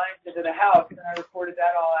ran lines into the house, and I recorded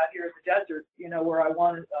that all out here in the desert, where I'm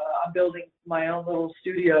building my own little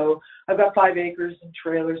studio. I've got 5 acres and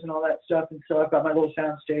trailers and all that stuff, and so I've got my little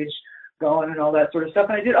sound stage going and all that sort of stuff.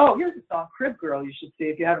 And I did, here's a song, Crib Girl, you should see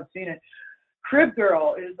if you haven't seen it. Crib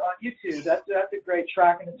Girl is on YouTube. That's a great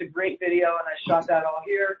track, and it's a great video, and I shot that all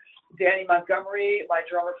here. Danny Montgomery, my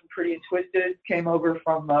drummer from Pretty and Twisted, came over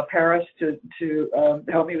from Paris to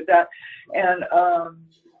help me with that. And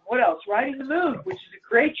what else? Riding the Moon, which is a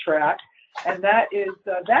great track, and that is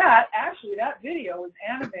that video was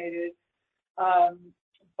animated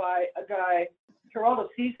by a guy, Geraldo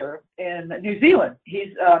Caesar, in New Zealand.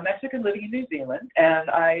 He's Mexican living in New Zealand, and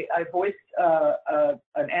I voiced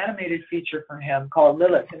an animated feature for him called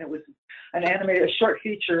Lilith, and it was a short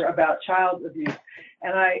feature about child abuse.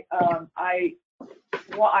 And I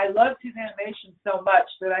loved his animation so much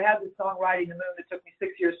that I had this song Riding the Moon that took me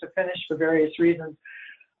 6 years to finish for various reasons,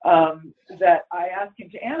 that I asked him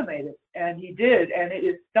to animate it, and he did, and it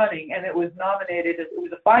is stunning, and it was nominated, it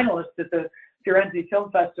was a finalist at the Firenze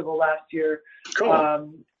Film Festival last year. Cool.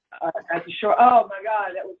 At the short, oh my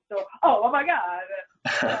God, that was so, oh my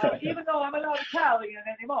God, even though I'm not Italian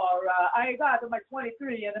anymore, I got my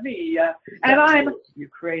 23 and me, and I'm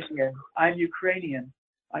Ukrainian.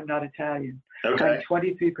 I'm not Italian. Okay. I'm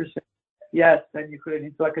 23%. Yes, I'm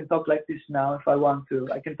Ukrainian, so I can talk like this now if I want to.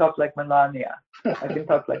 I can talk like Melania.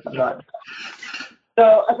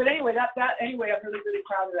 So, but anyway, I'm really, really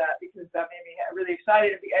proud of that, because that made me really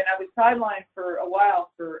excited. And I was sidelined for a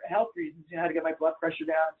while for health reasons, I had to get my blood pressure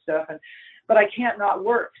down and stuff. But I can't not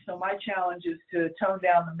work. So my challenge is to tone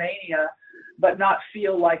down the mania, but not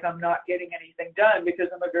feel like I'm not getting anything done, because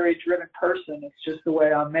I'm a very driven person. It's just the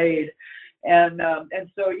way I'm made. And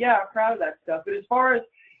so, yeah, I'm proud of that stuff. But as far as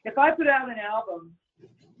if I put out an album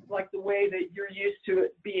like the way that you're used to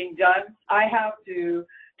it being done, I have to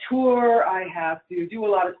tour. I have to do a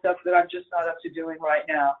lot of stuff that I'm just not up to doing right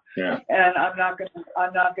now. Yeah. And I'm not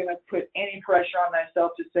gonna put any pressure on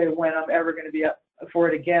myself to say when I'm ever gonna be up for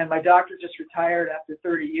it again. My doctor just retired after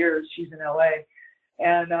 30 years. She's in LA.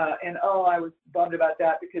 And I was bummed about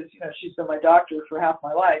that because, she's been my doctor for half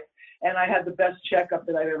my life. And I had the best checkup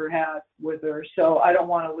that I've ever had with her. So I don't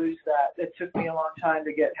want to lose that. It took me a long time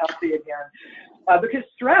to get healthy again. Because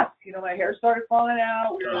stress, my hair started falling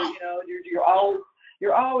out.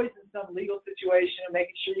 You're always in some legal situation and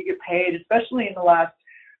making sure you get paid, especially in the last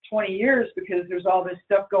 20 years, because there's all this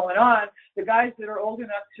stuff going on. The guys that are old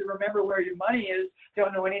enough to remember where your money is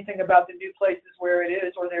don't know anything about the new places where it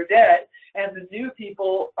is, or they're dead. And the new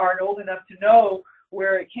people aren't old enough to know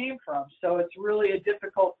where it came from. So it's really a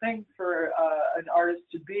difficult thing for an artist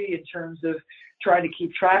to be in terms of trying to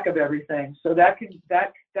keep track of everything. So that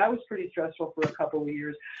was pretty stressful for a couple of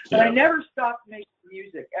years. But I never stopped making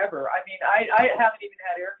music ever. I mean, I haven't even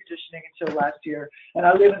had air conditioning until last year, and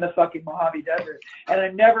I live in the fucking Mojave Desert, and I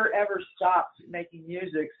never ever stopped making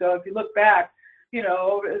music. So if you look back,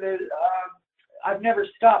 I've never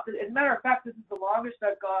stopped. As a matter of fact, this is the longest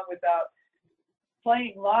I've gone without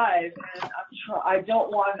playing live, and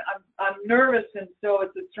I'm nervous, and so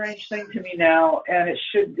it's a strange thing to me now, and it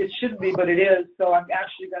shouldn't be, but it is. So I'm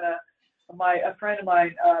actually a friend of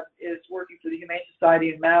mine is working for the Humane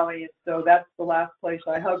Society in Maui, and so that's the last place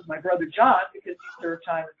I hugged my brother John because he served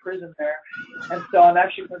time in prison there, and so I'm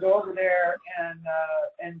actually going to go over there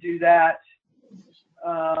and do that.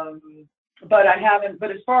 But I haven't. But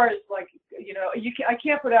as far as I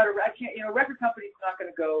can't put out a record company's not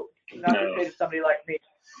going to say to somebody like me,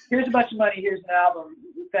 here's a bunch of money, here's an album,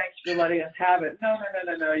 thanks for letting us have it. No.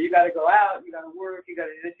 You got to go out, you got to work, you got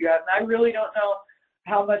to do this, and I really don't know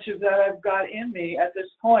how much of that I've got in me at this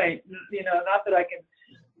point. Not that I can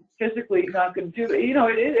physically not going to do it.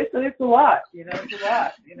 It's a lot. It's a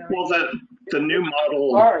lot. Well, the new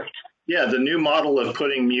model. Hard. Yeah, the new model of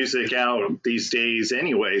putting music out these days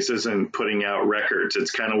anyways isn't putting out records. It's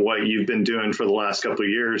kind of what you've been doing for the last couple of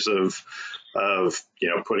years of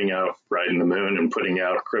putting out Ride in the Moon and putting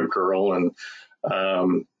out Crib Girl and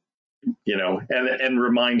and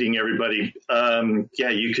reminding everybody,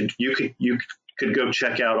 you could go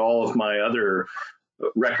check out all of my other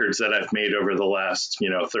records that I've made over the last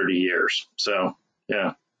 30 years. So,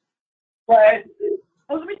 yeah. Right.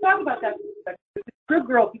 Well, let me talk about that. Crib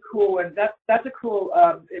Girl's a cool one. That's a cool.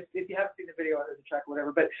 If you haven't seen the video or the track or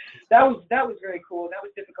whatever, but that was very cool. And that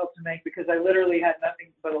was difficult to make because I literally had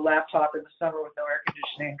nothing but a laptop in the summer with no air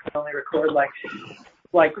conditioning. Could only record like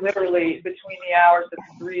literally between the hours of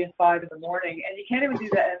 3 and 5 in the morning, and you can't even do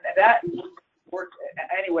that. And that works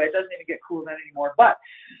anyway. It doesn't even get cool then anymore. But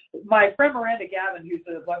my friend Miranda Gavin, who's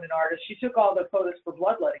a London artist, she took all the photos for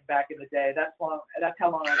Bloodletting back in the day. That's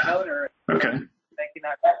how long I've known her. Okay. Making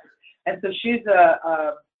that record. And so she's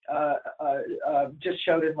just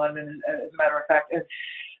showed in London, as a matter of fact. And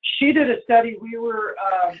she did a study.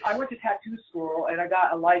 I went to tattoo school, and I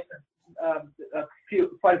got a license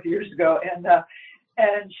quite a few years ago.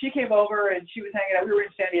 And she came over, and she was hanging out. We were in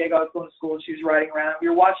San Diego. I was going to school, and she was riding around. We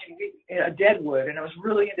were watching Deadwood, and I was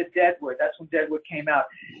really into Deadwood. That's when Deadwood came out.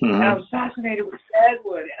 Mm-hmm. And I was fascinated with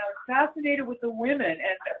Deadwood, and I was fascinated with the women.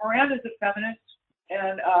 And Miranda's a feminist.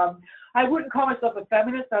 And I wouldn't call myself a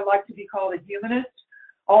feminist. I like to be called a humanist,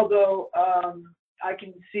 although I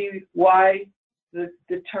can see why the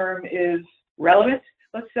term is relevant,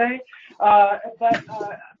 let's say. But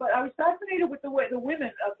I was fascinated with the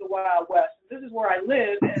women of the Wild West. This is where I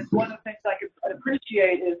live, and one of the things I could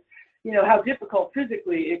appreciate is, how difficult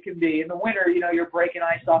physically it can be. In the winter, you're breaking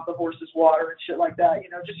ice off the horse's water and shit like that.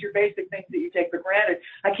 Just your basic things that you take for granted.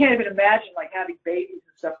 I can't even imagine having babies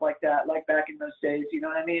and stuff like that, like back in those days. You know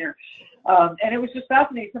what I mean? And it was just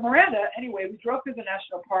fascinating. So Miranda, anyway, we drove through the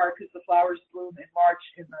national park because the flowers bloom in March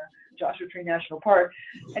in the Joshua Tree National Park,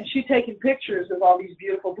 and she'd taken pictures of all these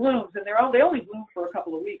beautiful blooms, and they only bloom for a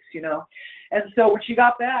couple of weeks, And so when she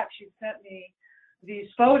got back, she sent me these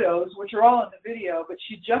photos, which are all in the video, but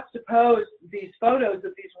she juxtaposed these photos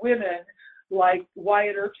of these women like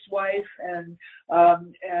Wyatt Earp's wife and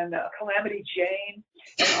Calamity Jane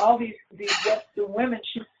and all these Western women.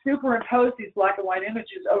 She superimposed these black and white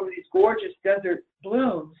images over these gorgeous desert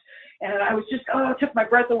blooms. And I was just, it took my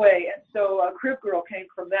breath away. And so Crib Girl came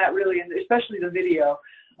from that, really, and especially the video,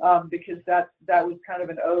 because that was kind of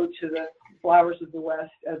an ode to the flowers of the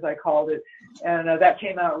West, as I called it. And that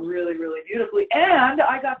came out really, really beautifully. And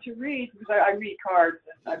I got to read, because I read cards,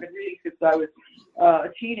 and I've been reading since I was a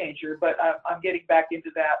teenager, but I'm getting back into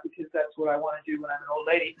that because that's what I want to do when I'm an old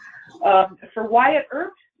lady. For Wyatt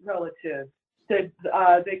Earp's relatives, they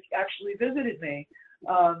actually visited me.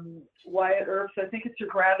 Wyatt Earp's, I think it's your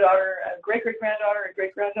granddaughter, great-great-granddaughter, and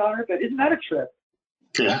great-granddaughter, but isn't that a trip?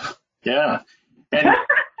 Yeah, yeah.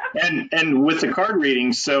 And with the card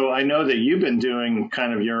readings, so I know that you've been doing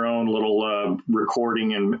kind of your own little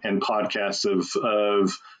recording and podcasts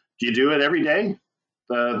of do you do it every day?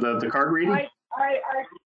 The card reading? I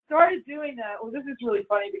started doing that. Well, this is really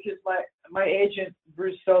funny because my agent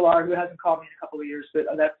Bruce Solar, who hasn't called me in a couple of years, but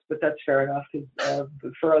that's fair enough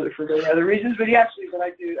for many other reasons. But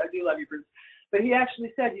I do love you, Bruce. But he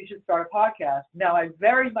actually said you should start a podcast. Now I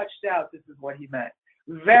very much doubt this is what he meant.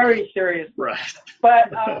 Very seriously. Right.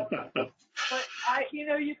 But I can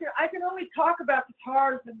only talk about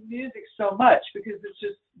guitars and music so much because it's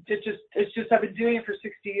just I've been doing it for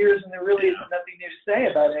 60 years and there really isn't nothing new to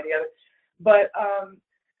say about any of it. But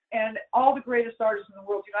and all the greatest artists in the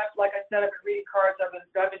world, like I said, I've been reading cards.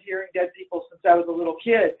 I've been hearing dead people since I was a little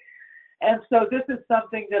kid, and so this is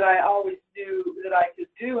something that I always knew that I could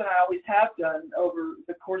do, and I always have done over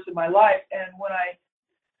the course of my life. And when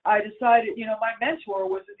I decided, my mentor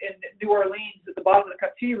was in New Orleans at the Bottom of the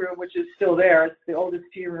Cup Tea Room, which is still there. It's the oldest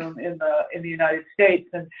tea room in the United States,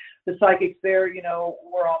 and the psychics there,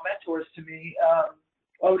 were all mentors to me.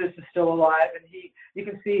 Otis is still alive, and you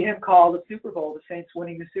can see him call the Super Bowl, the Saints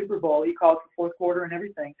winning the Super Bowl. He called the fourth quarter and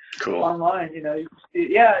everything. Cool. Online. You can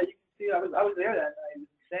see I was there that night. It was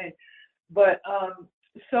insane. But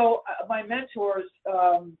so my mentors.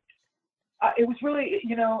 It was really,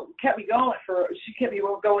 kept me going she kept me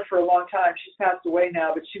going for a long time. She's passed away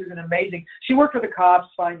now, but she was she worked for the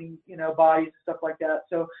cops finding, bodies and stuff like that.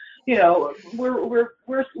 So,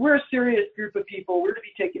 we're a serious group of people. We're to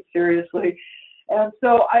be taken seriously. And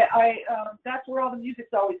so that's where all the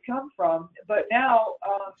music's always come from. But now,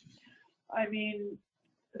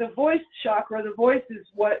 the voice chakra, the voice is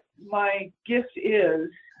what my gift is.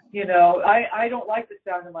 I don't like the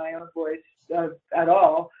sound of my own voice at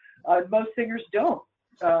all. Most singers don't.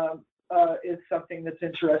 Is something that's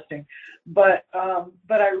interesting, but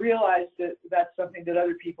I realized that that's something that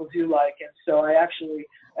other people do like, and so I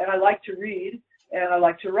like to read and I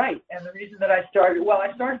like to write. And the reason that I started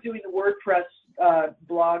doing the WordPress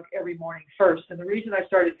blog every morning first, and the reason I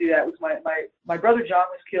started to do that was my brother John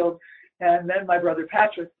was killed, and then my brother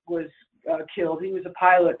Patrick was killed. He was a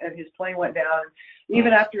pilot, and his plane went down.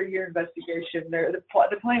 Even after a year investigation, the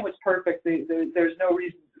plane was perfect. There's no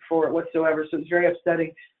reason for it whatsoever, so it was very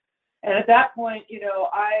upsetting. And at that point,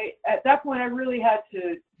 I really had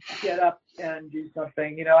to get up and do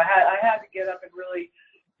something. I had to get up and really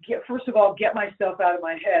get myself out of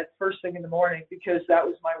my head first thing in the morning, because that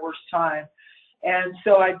was my worst time. And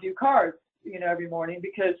so I do cards, every morning,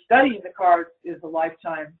 because studying the cards is a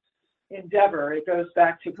lifetime endeavor. It goes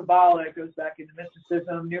back to Kabbalah, it goes back into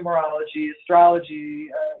mysticism, numerology, astrology,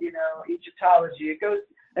 Egyptology. It goes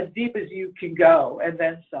as deep as you can go, and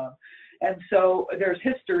then some. And so there's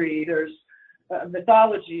history, there's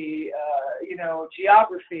mythology,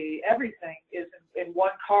 geography. Everything is in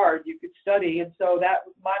one card you could study, and so that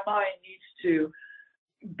my mind needs to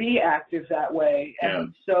be active that way.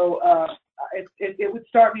 And so it would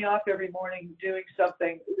start me off every morning doing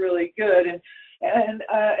something really good, and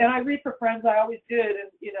I read for friends. I always did,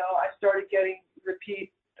 and I started getting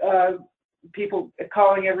repeat people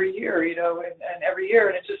calling every year, and every year,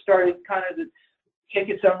 and it just started kind of to take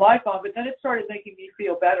its own life on. But then it started making me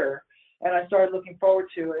feel better, and I started looking forward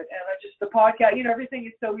to it. And the podcast, everything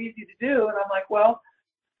is so easy to do, and I'm like, well,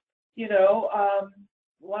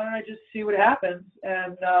 why don't I just see what happens?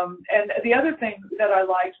 And the other thing that I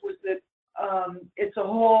liked was that it's a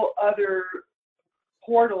whole other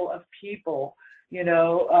portal of people.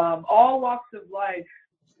 All walks of life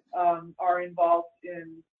are involved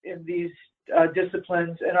in these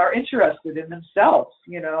disciplines and are interested in themselves,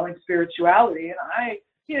 in spirituality.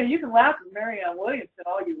 And you can laugh at Marianne Williamson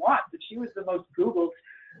all you want, but she was the most Googled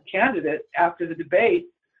candidate after the debate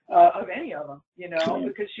of any of them,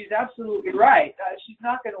 because she's absolutely right. She's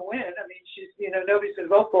not going to win. I mean, she's, nobody's going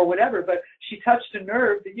to vote for her, whatever, but she touched a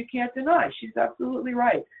nerve that you can't deny. She's absolutely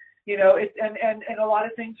right. It's, and a lot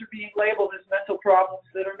of things are being labeled as mental problems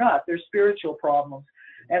that are not. They're spiritual problems.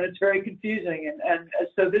 And it's very confusing. And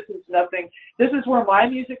so this is where my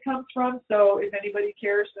music comes from. So if anybody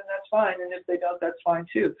cares, then that's fine. And if they don't, that's fine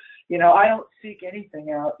too. I don't seek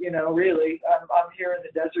anything out, really. I'm here in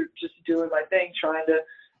the desert just doing my thing, trying to,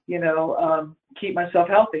 keep myself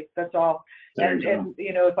healthy. That's all. And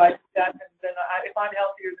if I do that, then if I'm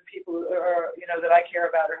healthier than people are, that I care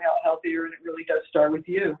about are healthier, and it really does start with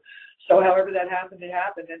you. So however that happened, it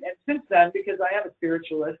happened. And since then, because I am a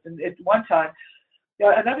spiritualist, and at one time,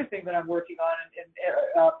 another thing that I'm working on,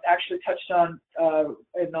 and actually touched on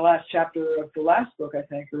in the last chapter of the last book, I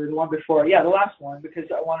think, or the one before. Yeah, the last one, because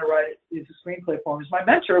I want to write it as a screenplay form. Is my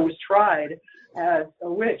mentor was tried as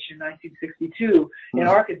a witch in 1962 in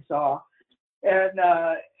Arkansas, and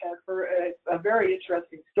for a very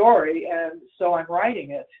interesting story. And so I'm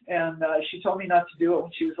writing it. And she told me not to do it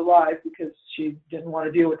when she was alive because she didn't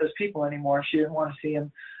want to deal with those people anymore. She didn't want to see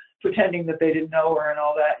them pretending that they didn't know her and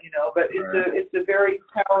all that, but it's a very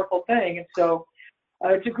powerful thing. And so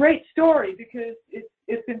it's a great story because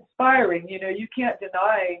it's inspiring. You can't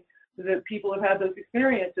deny that people have had those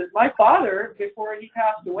experiences. My father, before he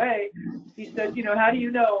passed away, he said, how do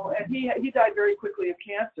you know? And he died very quickly of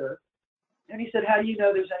cancer. And he said, how do you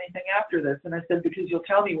know there's anything after this? And I said, because you'll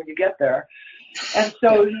tell me when you get there. And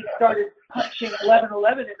so he started punching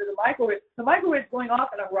 1111 into the microwave. The microwave's going off,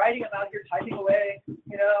 and I'm writing, I'm out here typing away, and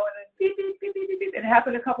then beep, beep, beep, beep, beep, beep. It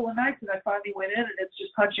happened a couple of nights, and I finally went in, and it's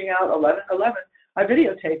just punching out 1111. I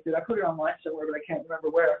videotaped it. I put it online somewhere, but I can't remember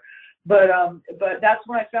where. But that's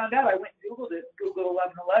when I found out. I went and Googled it, Googled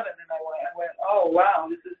 1111, and I went, oh, wow,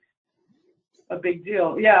 this is a big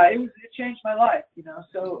deal. Yeah, it changed my life,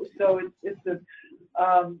 So it's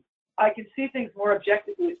I can see things more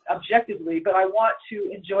objectively, but I want to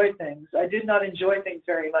enjoy things. I did not enjoy things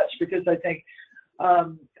very much because I think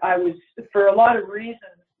I was, for a lot of reasons,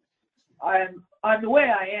 I'm the way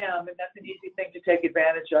I am, and that's an easy thing to take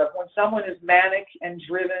advantage of. When someone is manic and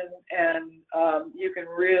driven, and you can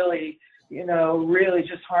really, really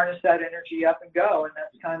just harness that energy up and go, and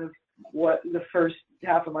that's kind of what the first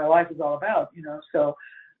half of my life is all about, So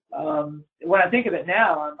when I think of it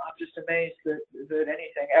now, I'm just amazed that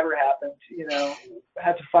anything ever happened. I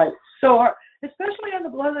had to fight so hard, especially on the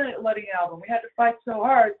Bloodletting album. We had to fight so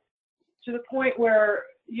hard to the point where,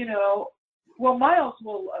 Miles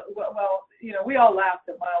we all laughed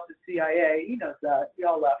at Miles at CIA. He knows that. We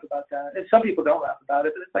all laugh about that. And some people don't laugh about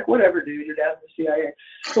it, but it's like, whatever, dude, your dad's in the CIA.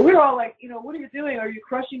 But we were all like, what are you doing? Are you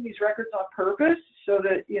crushing these records on purpose so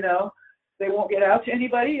that, they won't get out to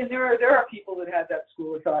anybody? And there are people that had that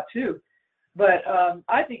school of thought too. But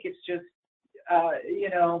I think it's just,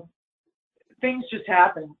 things just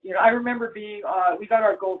happen. I remember being, we got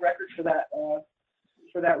our gold record for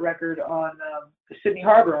that record on Sydney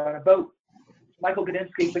Harbor on a boat, Michael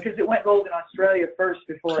Gudinski, because it went gold in Australia first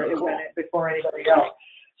before anybody else.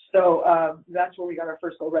 So that's where we got our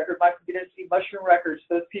first gold record. Michael Gudinski, Mushroom Records,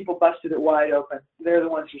 those people busted it wide open. They're the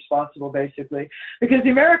ones responsible, basically. Because the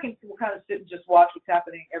Americans will kind of sit and just watch what's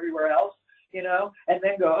happening everywhere else, and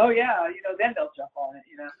then go, oh, yeah, then they'll jump on it,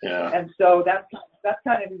 Yeah. And so that's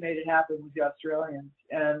kind of who made it happen with the Australians.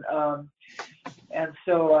 And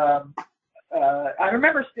so I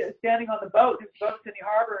remember standing on the boat in Sydney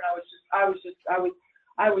Harbor, and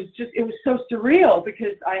it was so surreal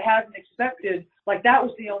because I hadn't expected, like, that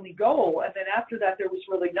was the only goal. And then after that, there was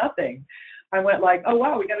really nothing. I went like, oh,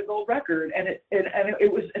 wow, we got a gold record. And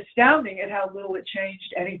it was astounding at how little it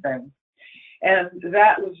changed anything. And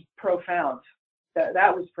that was profound.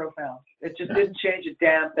 That was profound. It just didn't change a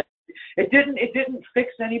damn thing. It didn't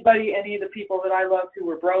fix anybody, any of the people that I loved who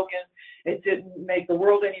were broken. It didn't make the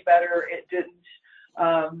world any better. It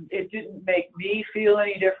didn't make me feel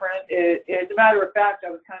any different. As a matter of fact,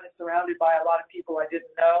 I was kind of surrounded by a lot of people I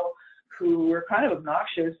didn't know who were kind of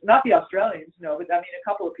obnoxious. Not the Australians, no, but I mean a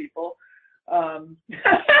couple of people.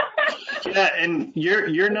 Yeah, and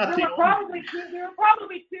you're not they were probably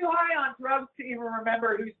too high on drugs to even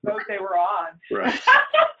remember whose boat they were on. Right.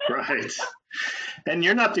 Right. And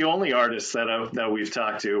you're not the only artist that we've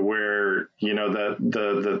talked to where,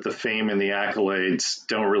 the fame and the accolades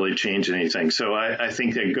don't really change anything. So I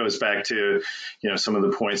think that goes back to, some of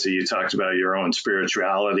the points that you talked about, your own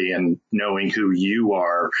spirituality and knowing who you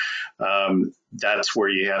are. That's where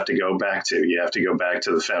you have to go back to. You have to go back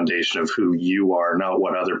to the foundation of who you are, not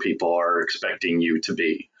what other people are expecting you to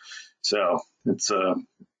be. So it's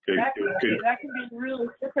that can be really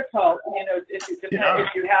difficult, if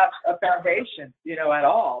you have a foundation, at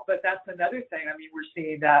all. But that's another thing. I mean, we're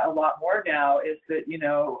seeing that a lot more now. Is that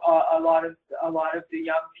a lot of the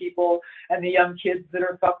young people and the young kids that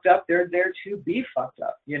are fucked up, they're there to be fucked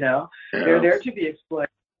up. Yeah. They're there to be exploited,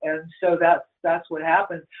 and so that's what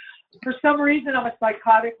happens. For some reason, I'm a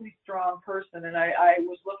psychotically strong person, and I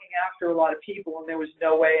was looking after a lot of people, and there was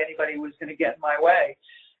no way anybody was going to get in my way.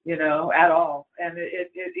 At all. And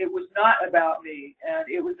it was not about me. And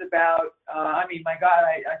it was about, my God,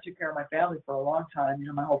 I took care of my family for a long time,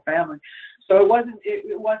 my whole family. So it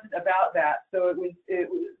wasn't about that. So it was,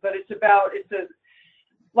 but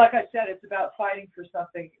like I said, it's about fighting for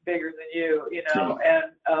something bigger than you,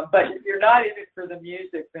 and but if you're not in it for the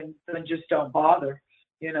music, then just don't bother,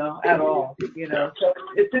 at all, So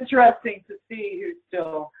it's interesting to see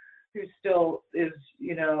who still is,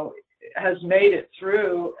 has made it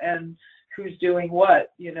through and who's doing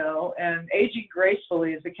what, and aging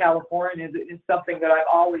gracefully as a Californian is something that I've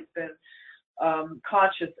always been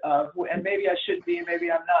conscious of, and maybe I should be, and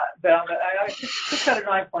maybe I'm not. But I 6 out of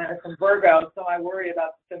 9 planet from Virgo, so I worry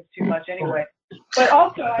about things too much anyway. But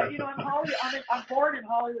also, I'm born in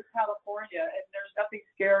Hollywood, California, and there's nothing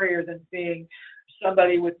scarier than seeing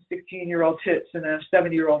somebody with 16-year-old tits and a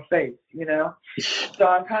 70-year-old face. So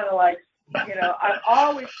I'm kind of like, I've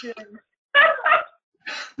always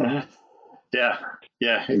been.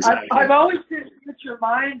 Yeah, exactly. I've always been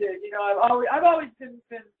future-minded. I've always been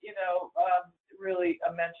really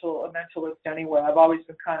a mentalist anyway. I've always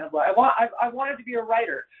been kind of like I wanted to be a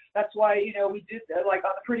writer. That's why we did like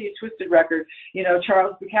on the Pretty and Twisted record.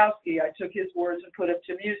 Charles Bukowski. I took his words and put them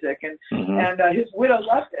to music, and his widow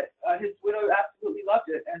loved it. His widow absolutely loved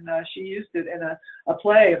it, and she used it in a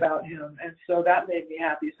play about him, and so that made me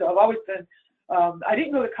happy. So I've always been. I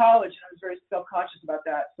didn't go to college, and I was very self-conscious about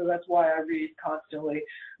that. So that's why I read constantly.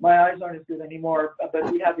 My eyes aren't as good anymore, but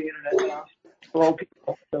we have the internet now for old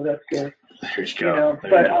people, so that's good. There you go.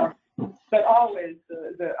 But always,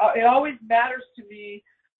 it always matters to me.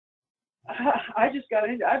 I've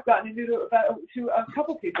gotten into to a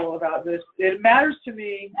couple people about this. It matters to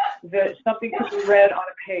me that something could be read on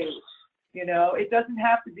a page. It doesn't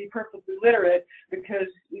have to be perfectly literate, because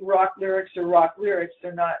rock lyrics are rock lyrics.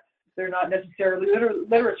 They're not necessarily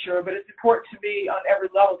literature, but it's important to me on every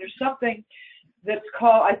level. There's something that's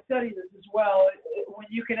called, I study this as well, when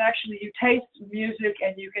you taste music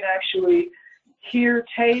and you can actually hear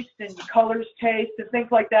taste and colors taste and things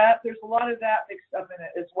like that. There's a lot of that mixed up in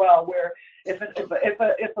it as well, where if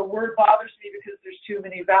a word bothers me because there's too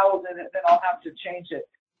many vowels in it, then I'll have to change it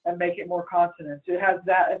and make it more consonants. It has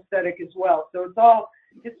that aesthetic as well. So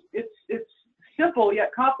it's simple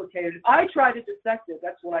yet complicated. I try to dissect it.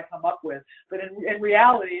 That's what I come up with. But in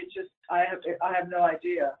reality, it's just I have no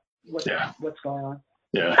idea what's going on.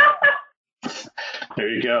 Yeah. There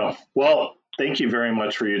you go. Well, thank you very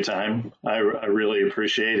much for your time. I really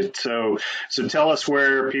appreciate it. So tell us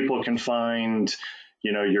where people can find,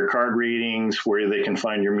 your card readings, where they can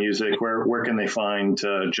find your music. Where can they find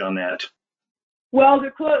Johnette? Well,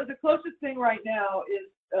 the closest thing right now is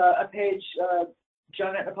a page,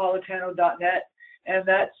 JohnetteNapolitano.net, and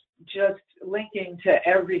that's just linking to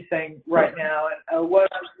everything right now. And what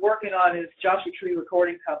I'm working on is Joshua Tree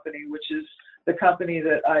Recording Company, which is the company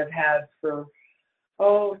that I've had for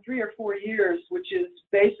 3 or 4 years, which is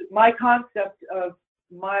my concept of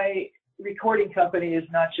my recording company is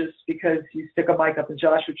not just because you stick a mic up in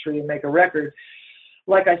Joshua Tree and make a record.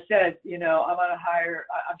 Like I said,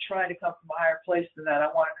 I'm trying to come from a higher place than that. I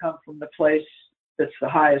want to come from the place that's the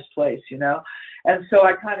highest place, And so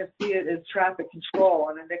I kind of see it as traffic control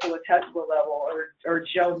on a Nikola Tesla level, or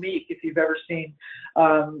Joe Meek, if you've ever seen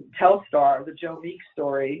Telstar, the Joe Meek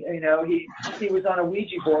story. He was on a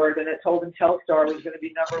Ouija board, and it told him Telstar was going to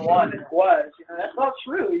be #1, and it was. That's all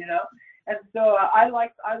true, And so I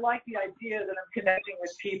like the idea that I'm connecting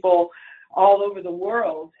with people all over the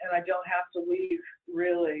world, and I don't have to leave,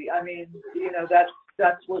 really. I mean,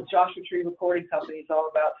 that's what Joshua Tree Recording Company is all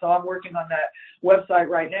about. So I'm working on that website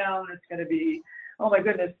right now, and it's going to be, oh my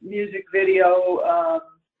goodness, music, video,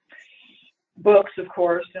 books, of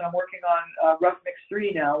course. And I'm working on Rough Mix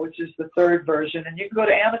 3 now, which is the 3rd version. And you can go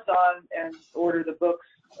to Amazon and order the books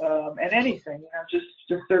and anything. Just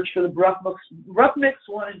search for the Rough Mix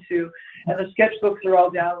 1 and 2, and the sketchbooks are all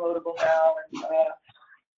downloadable now. And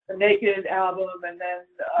the Naked album, and then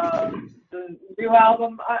the new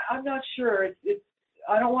album. I'm not sure.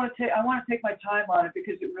 I want to take my time on it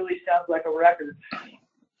because it really sounds like a record.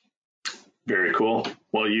 Very cool.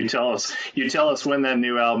 Well, you tell us when that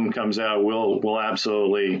new album comes out. We'll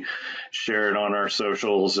absolutely share it on our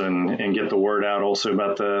socials and get the word out also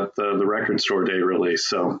about the record store day release.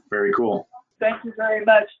 So very cool. Thank you very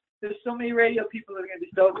much. There's so many radio people that are going to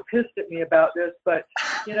be so pissed at me about this, but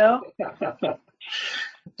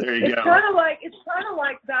There you go. It's kind of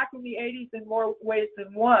like back in the 80s in more ways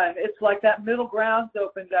than one. It's like that middle ground's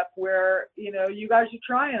opened up where, you guys are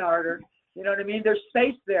trying harder. You know what I mean? There's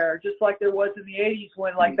space there, just like there was in the 80s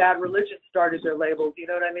when like Bad Religion started their labels. You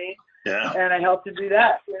know what I mean? Yeah. And I helped to do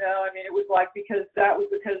that. It was like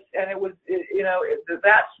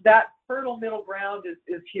that fertile middle ground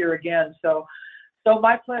is here again. So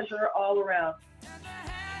my pleasure all around.